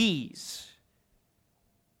disease.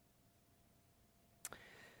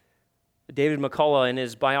 David McCullough, in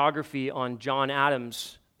his biography on John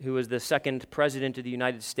Adams, who was the second president of the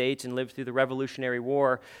United States and lived through the Revolutionary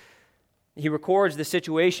War, he records the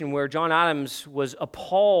situation where John Adams was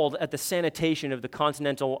appalled at the sanitation of the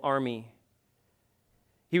Continental Army.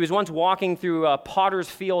 He was once walking through Potter's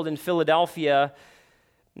Field in Philadelphia,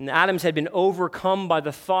 and Adams had been overcome by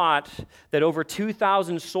the thought that over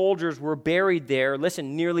 2,000 soldiers were buried there,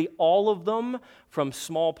 listen, nearly all of them from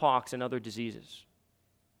smallpox and other diseases.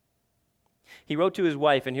 He wrote to his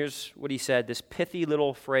wife, and here's what he said, this pithy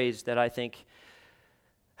little phrase that I think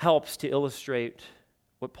helps to illustrate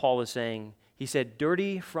what Paul is saying. He said,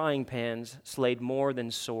 "Dirty frying pans slayed more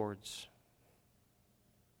than swords."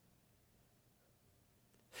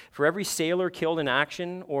 For every sailor killed in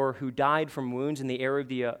action or who died from wounds in the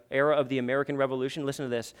era of the American Revolution, listen to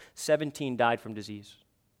this, 17 died from disease.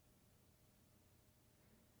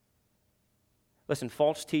 Listen,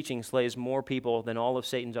 false teaching slays more people than all of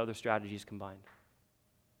Satan's other strategies combined.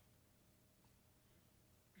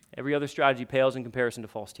 Every other strategy pales in comparison to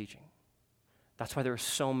false teaching. That's why there are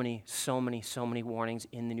so many warnings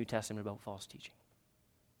in the New Testament about false teaching.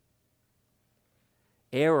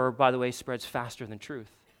 Error, by the way, spreads faster than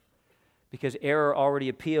truth, because error already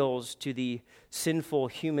appeals to the sinful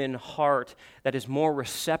human heart that is more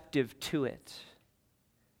receptive to it.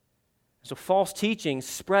 So false teaching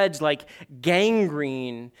spreads like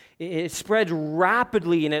gangrene. It spreads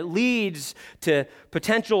rapidly, and it leads to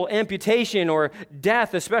potential amputation or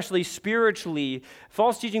death, especially spiritually.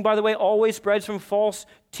 False teaching, by the way, always spreads from false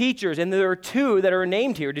teachers, and there are two that are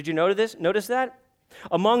named here. Did you notice that?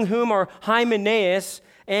 Among whom are Hymenaeus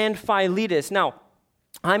and Philetus. Now,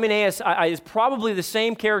 Hymenaeus is probably the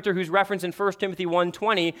same character who's referenced in 1 Timothy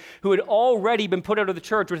 1:20, who had already been put out of the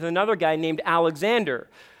church with another guy named Alexander.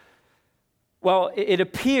 Well, it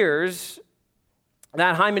appears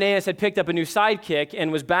that Hymenaeus had picked up a new sidekick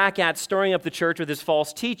and was back at stirring up the church with his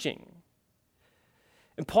false teaching.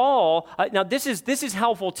 And Paul, now this is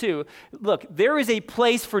helpful too. Look, there is a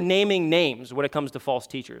place for naming names when it comes to false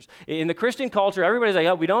teachers. In the Christian culture, everybody's like,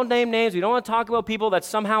 oh, we don't name names, we don't want to talk about people that's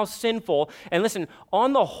somehow sinful. And listen,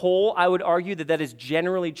 on the whole, I would argue that is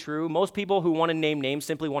generally true. Most people who want to name names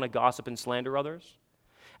simply want to gossip and slander others.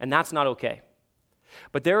 And that's not okay.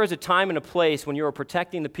 But there is a time and a place when you are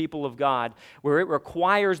protecting the people of God where it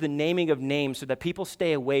requires the naming of names so that people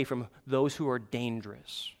stay away from those who are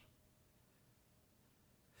dangerous.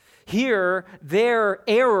 Here, their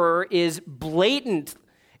error is blatant,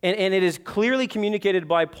 and it is clearly communicated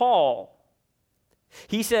by Paul.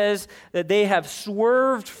 He says that they have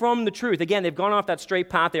swerved from the truth. Again, they've gone off that straight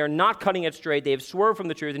path. They are not cutting it straight. They have swerved from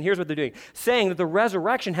the truth. And here's what they're doing. Saying that the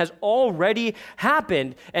resurrection has already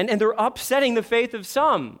happened. And they're upsetting the faith of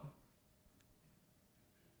some.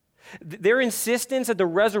 Their insistence that the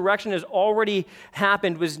resurrection has already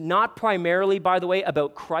happened was not primarily, by the way,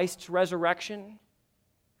 about Christ's resurrection.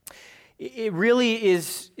 It really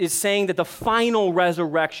is saying that the final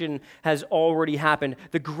resurrection has already happened.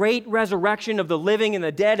 The great resurrection of the living and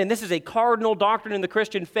the dead, and this is a cardinal doctrine in the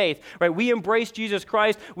Christian faith, right? We embrace Jesus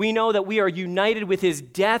Christ. We know that we are united with his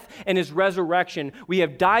death and his resurrection. We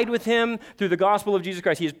have died with him through the gospel of Jesus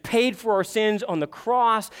Christ. He has paid for our sins on the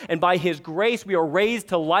cross, and by his grace, we are raised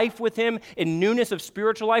to life with him in newness of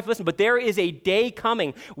spiritual life. Listen, but there is a day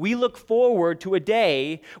coming. We look forward to a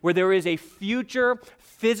day where there is a future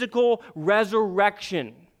physical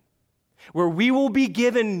resurrection, where we will be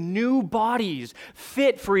given new bodies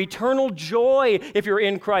fit for eternal joy if you're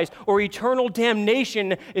in Christ, or eternal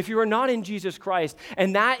damnation if you are not in Jesus Christ.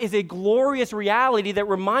 And that is a glorious reality that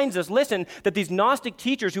reminds us, listen, that these Gnostic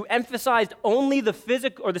teachers who emphasized only the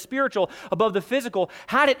physical or the spiritual above the physical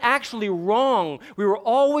had it actually wrong. We were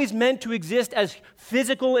always meant to exist as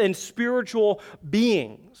physical and spiritual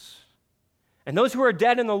beings. And those who are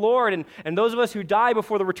dead in the Lord and those of us who die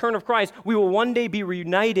before the return of Christ, we will one day be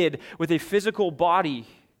reunited with a physical body.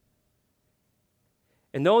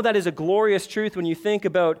 And though that is a glorious truth when you think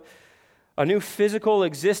about a new physical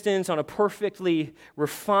existence on a perfectly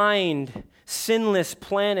refined, sinless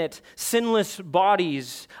planet, sinless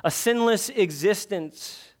bodies, a sinless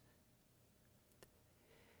existence,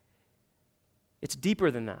 it's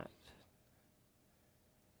deeper than that.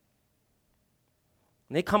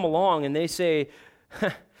 And they come along and they say,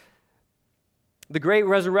 the great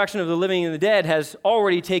resurrection of the living and the dead has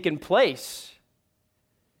already taken place.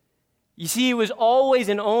 You see, it was always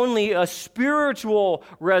and only a spiritual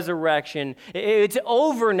resurrection. It's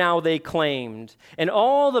over now, they claimed. And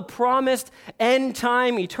all the promised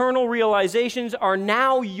end-time eternal realizations are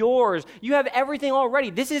now yours. You have everything already.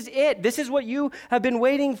 This is it. This is what you have been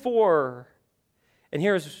waiting for. And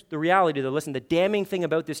here's the reality, though. Listen, the damning thing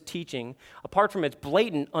about this teaching, apart from its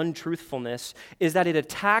blatant untruthfulness, is that it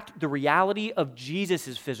attacked the reality of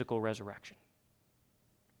Jesus' physical resurrection.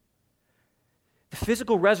 The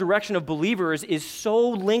physical resurrection of believers is so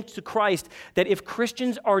linked to Christ that if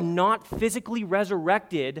Christians are not physically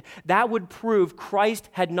resurrected, that would prove Christ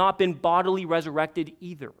had not been bodily resurrected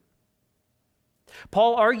either.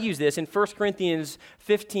 Paul argues this in 1 Corinthians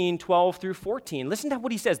 15, 12 through 14. Listen to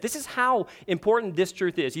what he says. This is how important this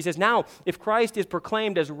truth is. He says, "Now, if Christ is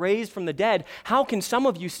proclaimed as raised from the dead, how can some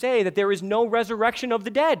of you say that there is no resurrection of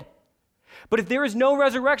the dead? But if there is no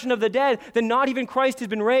resurrection of the dead, then not even Christ has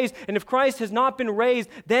been raised. And if Christ has not been raised,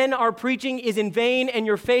 then our preaching is in vain and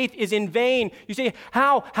your faith is in vain." You say,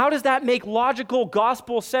 how? How does that make logical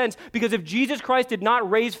gospel sense? Because if Jesus Christ did not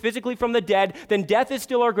raise physically from the dead, then death is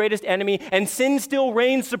still our greatest enemy and sin still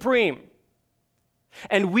reigns supreme.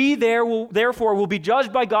 And we therefore will be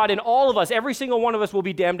judged by God, and all of us, every single one of us, will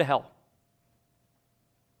be damned to hell.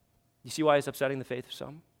 You see why it's upsetting the faith of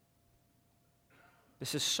some?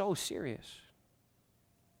 This is so serious.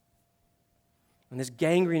 And this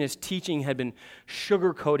gangrenous teaching had been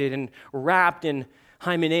sugar-coated and wrapped in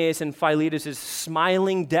Hymenaeus and Philetus'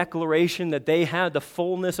 smiling declaration that they had the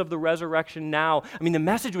fullness of the resurrection now. I mean, the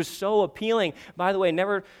message was so appealing. By the way,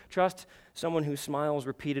 never trust someone who smiles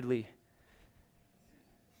repeatedly.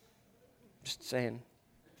 Just saying.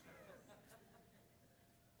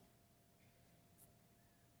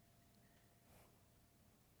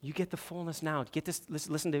 You get the fullness now. Get this.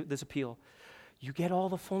 Listen to this appeal. You get all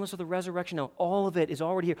the fullness of the resurrection now. All of it is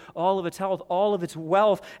already here. All of its health, all of its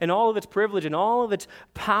wealth, and all of its privilege, and all of its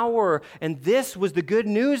power. And this was the good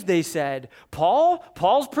news, they said.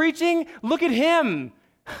 Paul's preaching? Look at him.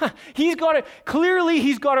 He's got it. Clearly,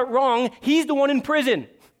 he's got it wrong. He's the one in prison.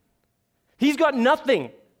 He's got nothing.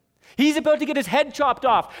 He's about to get his head chopped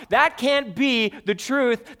off. That can't be the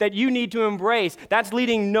truth that you need to embrace. That's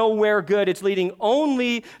leading nowhere good. It's leading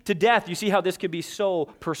only to death. You see how this could be so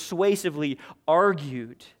persuasively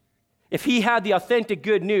argued. If he had the authentic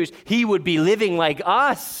good news, he would be living like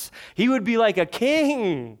us. He would be like a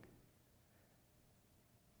king.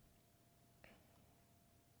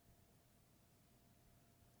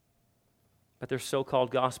 But their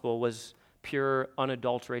so-called gospel was pure,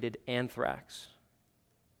 unadulterated anthrax.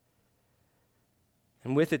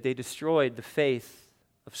 And with it, they destroyed the faith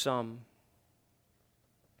of some.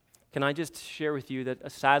 Can I just share with you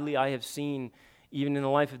that sadly I have seen, even in the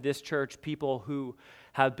life of this church, people who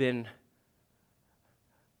have been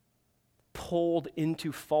pulled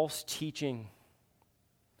into false teaching,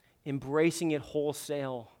 embracing it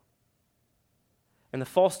wholesale. And the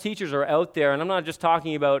false teachers are out there, and I'm not just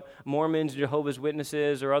talking about Mormons, Jehovah's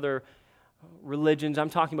Witnesses, or other religions. I'm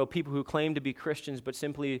talking about people who claim to be Christians but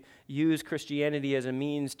simply use Christianity as a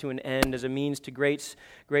means to an end, as a means to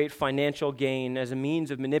great financial gain, as a means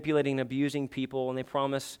of manipulating and abusing people, and they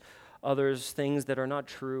promise others things that are not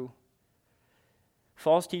true.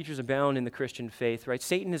 False teachers abound in the Christian faith, right?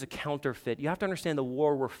 Satan is a counterfeit. You have to understand the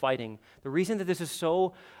war we're fighting. The reason that this is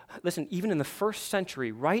so, listen, even in the first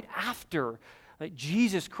century, right after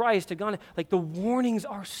Jesus Christ had gone, the warnings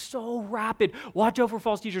are so rapid. Watch out for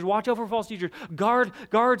false teachers. Watch out for false teachers.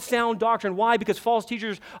 Guard sound doctrine. Why? Because false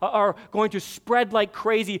teachers are going to spread like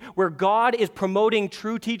crazy. Where God is promoting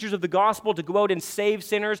true teachers of the gospel to go out and save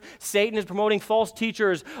sinners, Satan is promoting false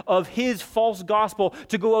teachers of his false gospel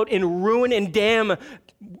to go out and ruin and damn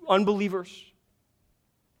unbelievers.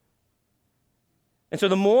 And so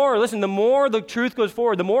the more the truth goes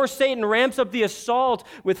forward, the more Satan ramps up the assault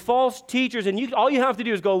with false teachers. And all you have to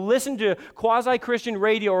do is go listen to quasi-Christian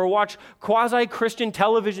radio or watch quasi-Christian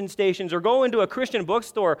television stations or go into a Christian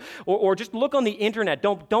bookstore or just look on the internet.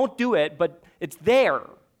 Don't do it, but it's there.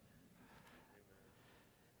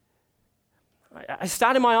 I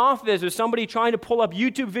sat in my office with somebody trying to pull up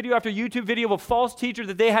YouTube video after YouTube video of a false teacher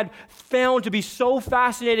that they had found to be so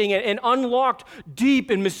fascinating and unlocked deep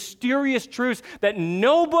and mysterious truths that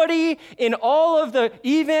nobody in all of the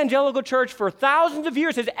evangelical church for thousands of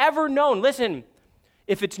years has ever known. Listen,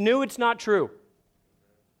 if it's new, it's not true.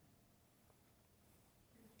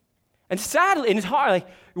 And sadly, and it's hard,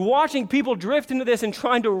 watching people drift into this and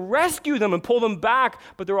trying to rescue them and pull them back,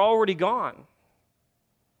 but they're already gone.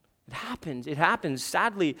 It happens.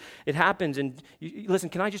 Sadly, it happens. And listen,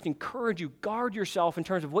 can I just encourage you, guard yourself in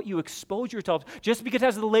terms of what you expose yourself. Just because it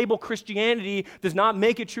has the label Christianity does not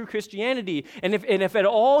make it true Christianity. And if at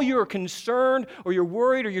all you're concerned or you're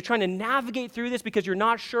worried or you're trying to navigate through this because you're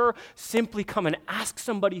not sure, simply come and ask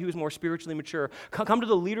somebody who's more spiritually mature. Come to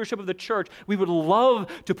the leadership of the church. We would love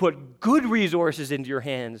to put good resources into your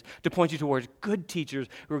hands to point you towards good teachers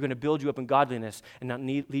who are going to build you up in godliness and not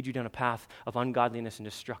lead you down a path of ungodliness and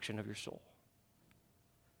destruction of your soul.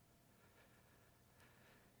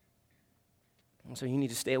 And so you need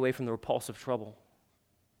to stay away from the repulsive trouble.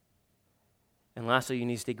 And lastly, you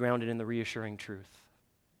need to stay grounded in the reassuring truth.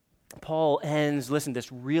 Paul ends, listen,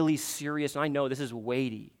 this really serious, and I know this is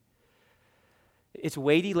weighty. It's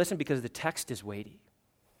weighty, listen, because the text is weighty.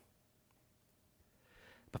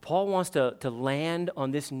 But Paul wants to land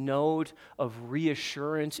on this note of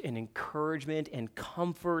reassurance and encouragement and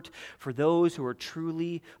comfort for those who are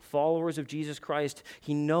truly followers of Jesus Christ.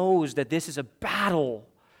 He knows that this is a battle.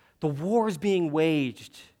 The war is being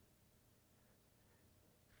waged.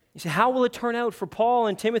 You say, how will it turn out for Paul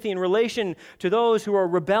and Timothy in relation to those who are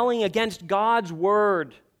rebelling against God's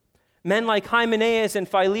word? Men like Hymenaeus and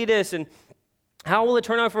Philetus, and how will it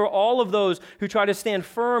turn out for all of those who try to stand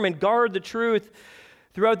firm and guard the truth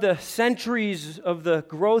throughout the centuries of the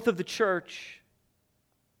growth of the church?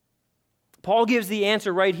 Paul gives the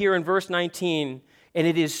answer right here in verse 19, and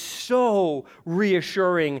it is so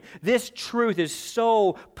reassuring. This truth is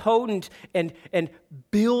so potent and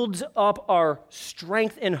builds up our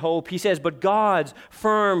strength and hope. He says, but God's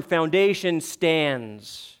firm foundation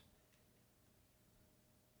stands.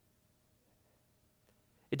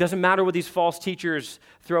 It doesn't matter what these false teachers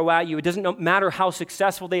throw at you. It doesn't matter how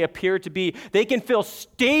successful they appear to be. They can fill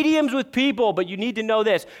stadiums with people, but you need to know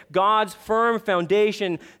this. God's firm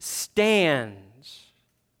foundation stands.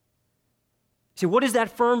 See, what is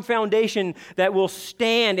that firm foundation that will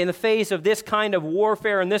stand in the face of this kind of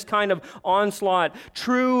warfare and this kind of onslaught?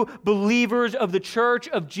 True believers of the church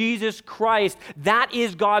of Jesus Christ. That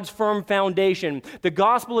is God's firm foundation. The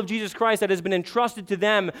gospel of Jesus Christ that has been entrusted to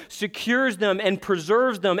them secures them and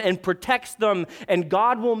preserves them and protects them, and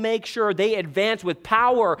God will make sure they advance with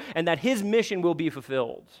power and that his mission will be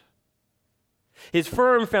fulfilled. His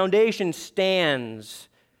firm foundation stands.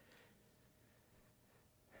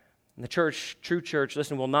 And the church, true church,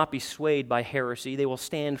 listen, will not be swayed by heresy. They will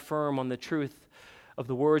stand firm on the truth of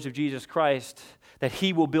the words of Jesus Christ, that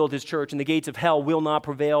he will build his church, and the gates of hell will not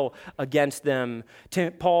prevail against them.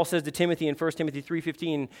 Paul says to Timothy in 1 Timothy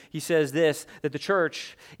 3:15, he says this, that the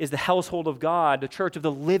church is the household of God, the church of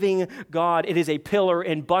the living God. It is a pillar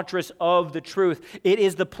and buttress of the truth. It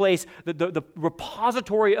is the place, the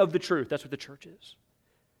repository of the truth. That's what the church is.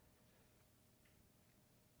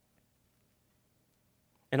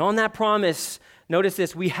 And on that promise, notice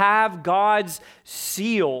this, we have God's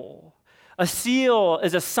seal. A seal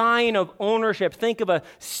is a sign of ownership. Think of a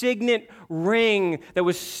signet ring that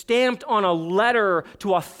was stamped on a letter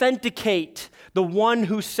to authenticate the one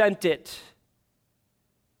who sent it.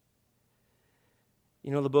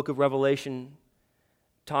 You know, the book of Revelation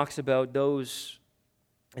talks about those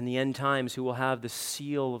in the end times who will have the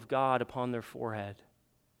seal of God upon their forehead,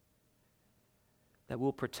 that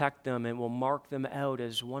will protect them and will mark them out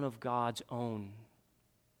as one of God's own.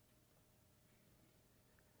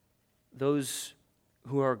 Those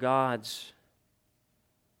who are God's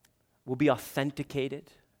will be authenticated.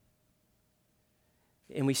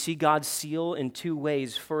 And we see God's seal in two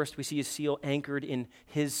ways. First, we see his seal anchored in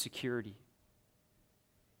his security.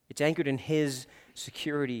 It's anchored in his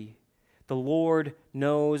security. The Lord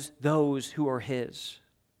knows those who are his.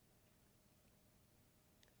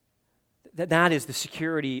 That is the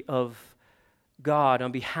security of God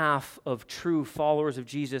on behalf of true followers of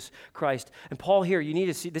Jesus Christ. And Paul here, you need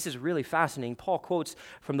to see, this is really fascinating. Paul quotes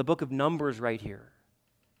from the book of Numbers right here.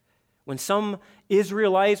 When some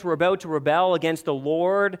Israelites were about to rebel against the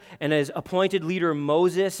Lord and his appointed leader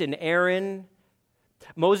Moses and Aaron,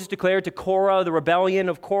 Moses declared to Korah the rebellion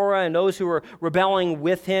of Korah and those who were rebelling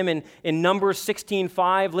with him. And in Numbers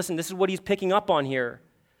 16:5, listen, this is what he's picking up on here.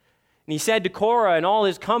 And he said to Korah and all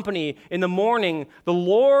his company in the morning, the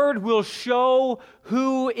Lord will show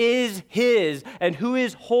who is his and who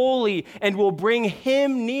is holy and will bring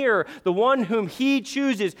him near. The one whom he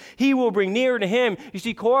chooses, he will bring near to him. You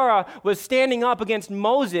see, Korah was standing up against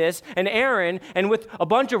Moses and Aaron, and with a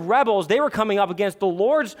bunch of rebels, they were coming up against the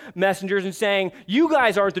Lord's messengers and saying, you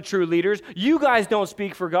guys aren't the true leaders. You guys don't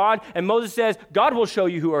speak for God. And Moses says, God will show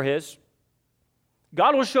you who are his.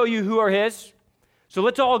 God will show you who are his. So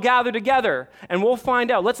let's all gather together and we'll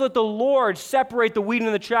find out. Let's let the Lord separate the wheat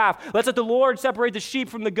and the chaff. Let's let the Lord separate the sheep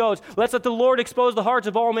from the goats. Let's let the Lord expose the hearts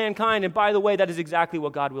of all mankind. And by the way, that is exactly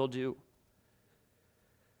what God will do.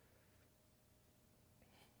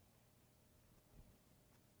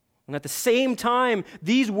 And at the same time,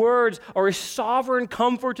 these words are a sovereign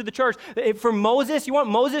comfort to the church. For Moses, you want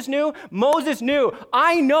Moses knew? Moses knew,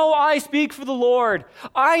 I know I speak for the Lord.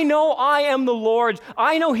 I know I am the Lord's.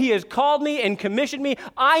 I know he has called me and commissioned me.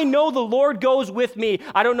 I know the Lord goes with me.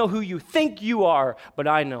 I don't know who you think you are, but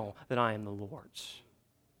I know that I am the Lord's.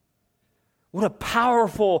 What a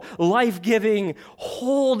powerful, life-giving,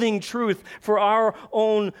 holding truth for our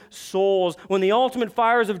own souls. When the ultimate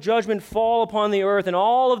fires of judgment fall upon the earth and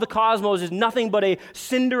all of the cosmos is nothing but a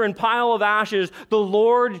cinder and pile of ashes, the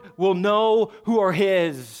Lord will know who are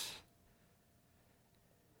his.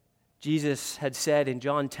 Jesus had said in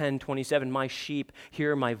John 10:27, my sheep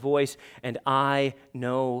hear my voice, and I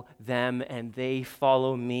know them, and they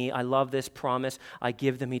follow me. I love this promise. I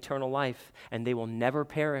give them eternal life, and they will never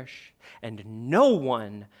perish, and no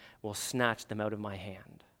one will snatch them out of my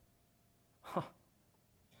hand.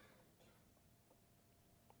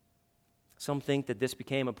 Some think that this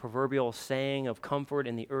became a proverbial saying of comfort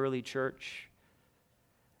in the early church.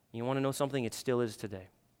 You want to know something? It still is today.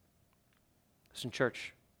 Listen,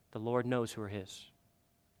 church. The Lord knows who are his.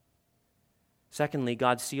 Secondly,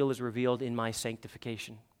 God's seal is revealed in my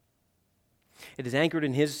sanctification. It is anchored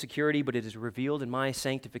in his security, but it is revealed in my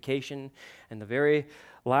sanctification. And the very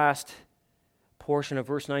last portion of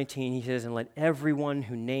verse 19, he says, and let everyone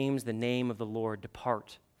who names the name of the Lord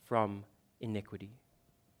depart from iniquity.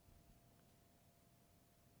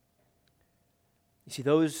 You see,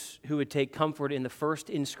 those who would take comfort in the first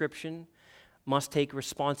inscription must take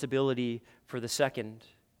responsibility for the second.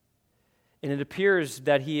 And it appears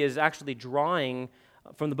that he is actually drawing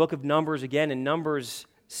from the book of Numbers again in Numbers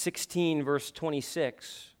 16, verse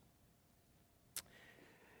 26.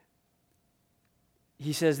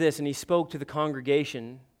 He says this, and he spoke to the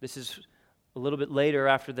congregation. This is a little bit later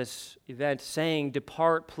after this event, saying,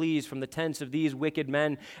 depart, please, from the tents of these wicked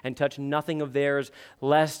men and touch nothing of theirs,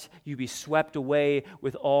 lest you be swept away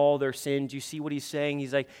with all their sins. You see what he's saying?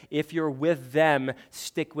 He's like, if you're with them,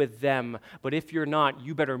 stick with them. But if you're not,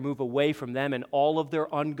 you better move away from them and all of their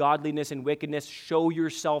ungodliness and wickedness. Show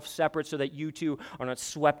yourself separate so that you too are not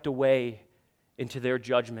swept away into their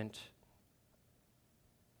judgment.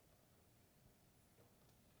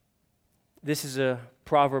 This is a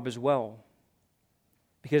proverb as well.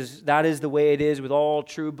 Because that is the way it is with all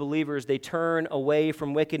true believers. They turn away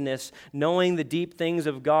from wickedness. Knowing the deep things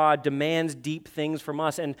of God demands deep things from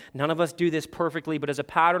us. And none of us do this perfectly, but as a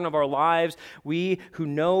pattern of our lives, we who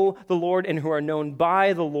know the Lord and who are known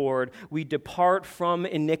by the Lord, we depart from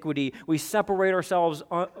iniquity. We separate ourselves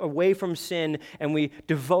away from sin, and we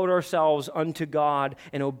devote ourselves unto God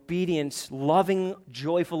in obedience, loving,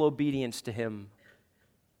 joyful obedience to him.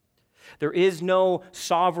 There is no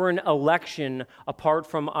sovereign election apart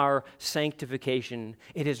from our sanctification.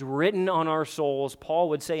 It is written on our souls. Paul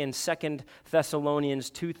would say in 2 Thessalonians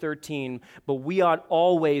 2:13, but we ought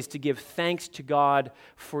always to give thanks to God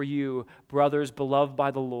for you, brothers beloved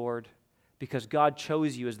by the Lord, because God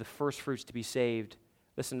chose you as the first fruits to be saved.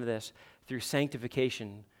 Listen to this, through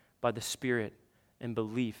sanctification by the Spirit and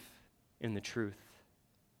belief in the truth.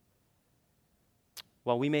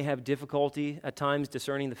 While we may have difficulty at times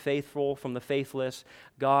discerning the faithful from the faithless,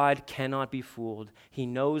 God cannot be fooled. He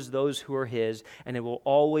knows those who are his, and it will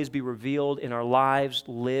always be revealed in our lives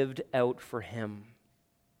lived out for him.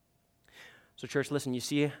 So, church, listen, you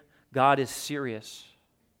see, God is serious.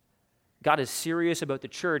 God is serious about the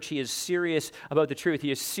church. He is serious about the truth. He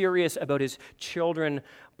is serious about his children,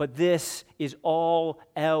 but this is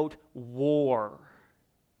all-out war.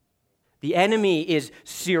 The enemy is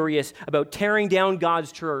serious about tearing down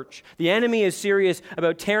God's church. The enemy is serious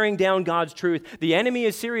about tearing down God's truth. The enemy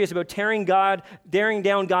is serious about tearing down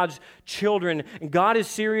God's children. And God is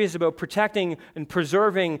serious about protecting and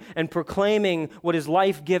preserving and proclaiming what is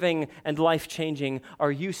life-giving and life-changing.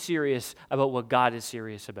 Are you serious about what God is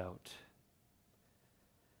serious about?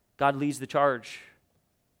 God leads the charge.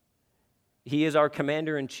 He is our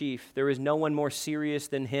commander-in-chief. There is no one more serious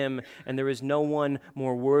than him, and there is no one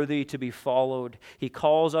more worthy to be followed. He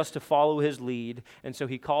calls us to follow his lead, and so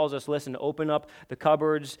he calls us, listen, open up the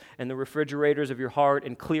cupboards and the refrigerators of your heart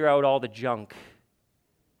and clear out all the junk.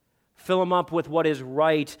 Fill them up with what is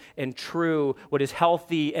right and true, what is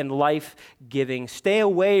healthy and life-giving. Stay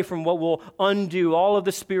away from what will undo all of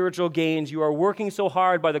the spiritual gains you are working so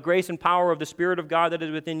hard by the grace and power of the Spirit of God that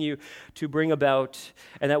is within you to bring about,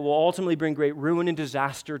 and that will ultimately bring great ruin and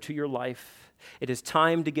disaster to your life. It is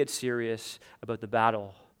time to get serious about the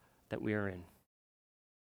battle that we are in.